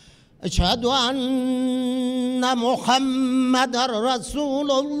اشهد ان محمد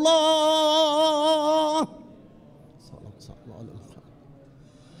رسول الله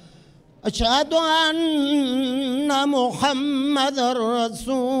أشهد أن محمد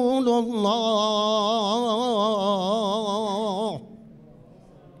رسول الله.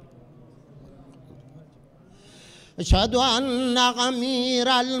 أشهد أن أمير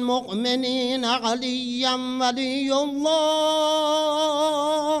المؤمنين عليا ولي الله.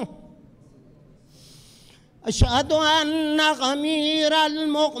 أشهد أن أمير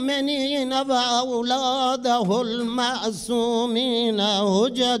المؤمنين وأولاده المعصومين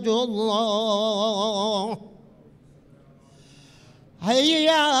هجج الله. حي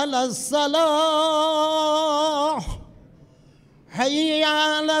على الصلاة، حي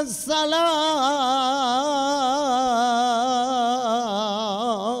على الصلاة،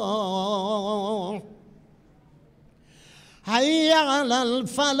 حي على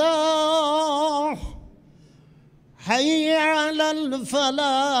الفلاح، حي على الفلاح،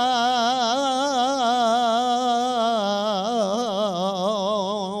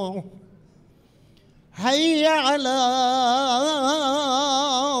 حي على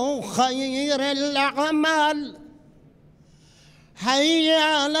خير الأعمال، حي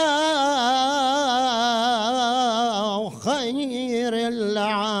على خير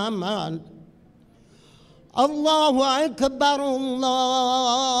الأعمال. الله أكبر،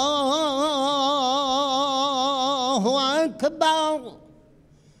 الله أكبر،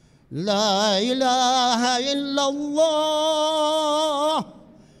 لا إله إلا الله،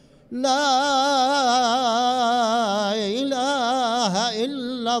 لا إله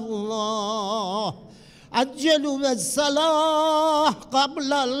إلا الله. عجلوا بالصلاة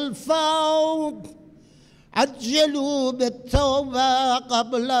قبل الفوت، عجلوا بالتوبة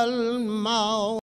قبل الموت.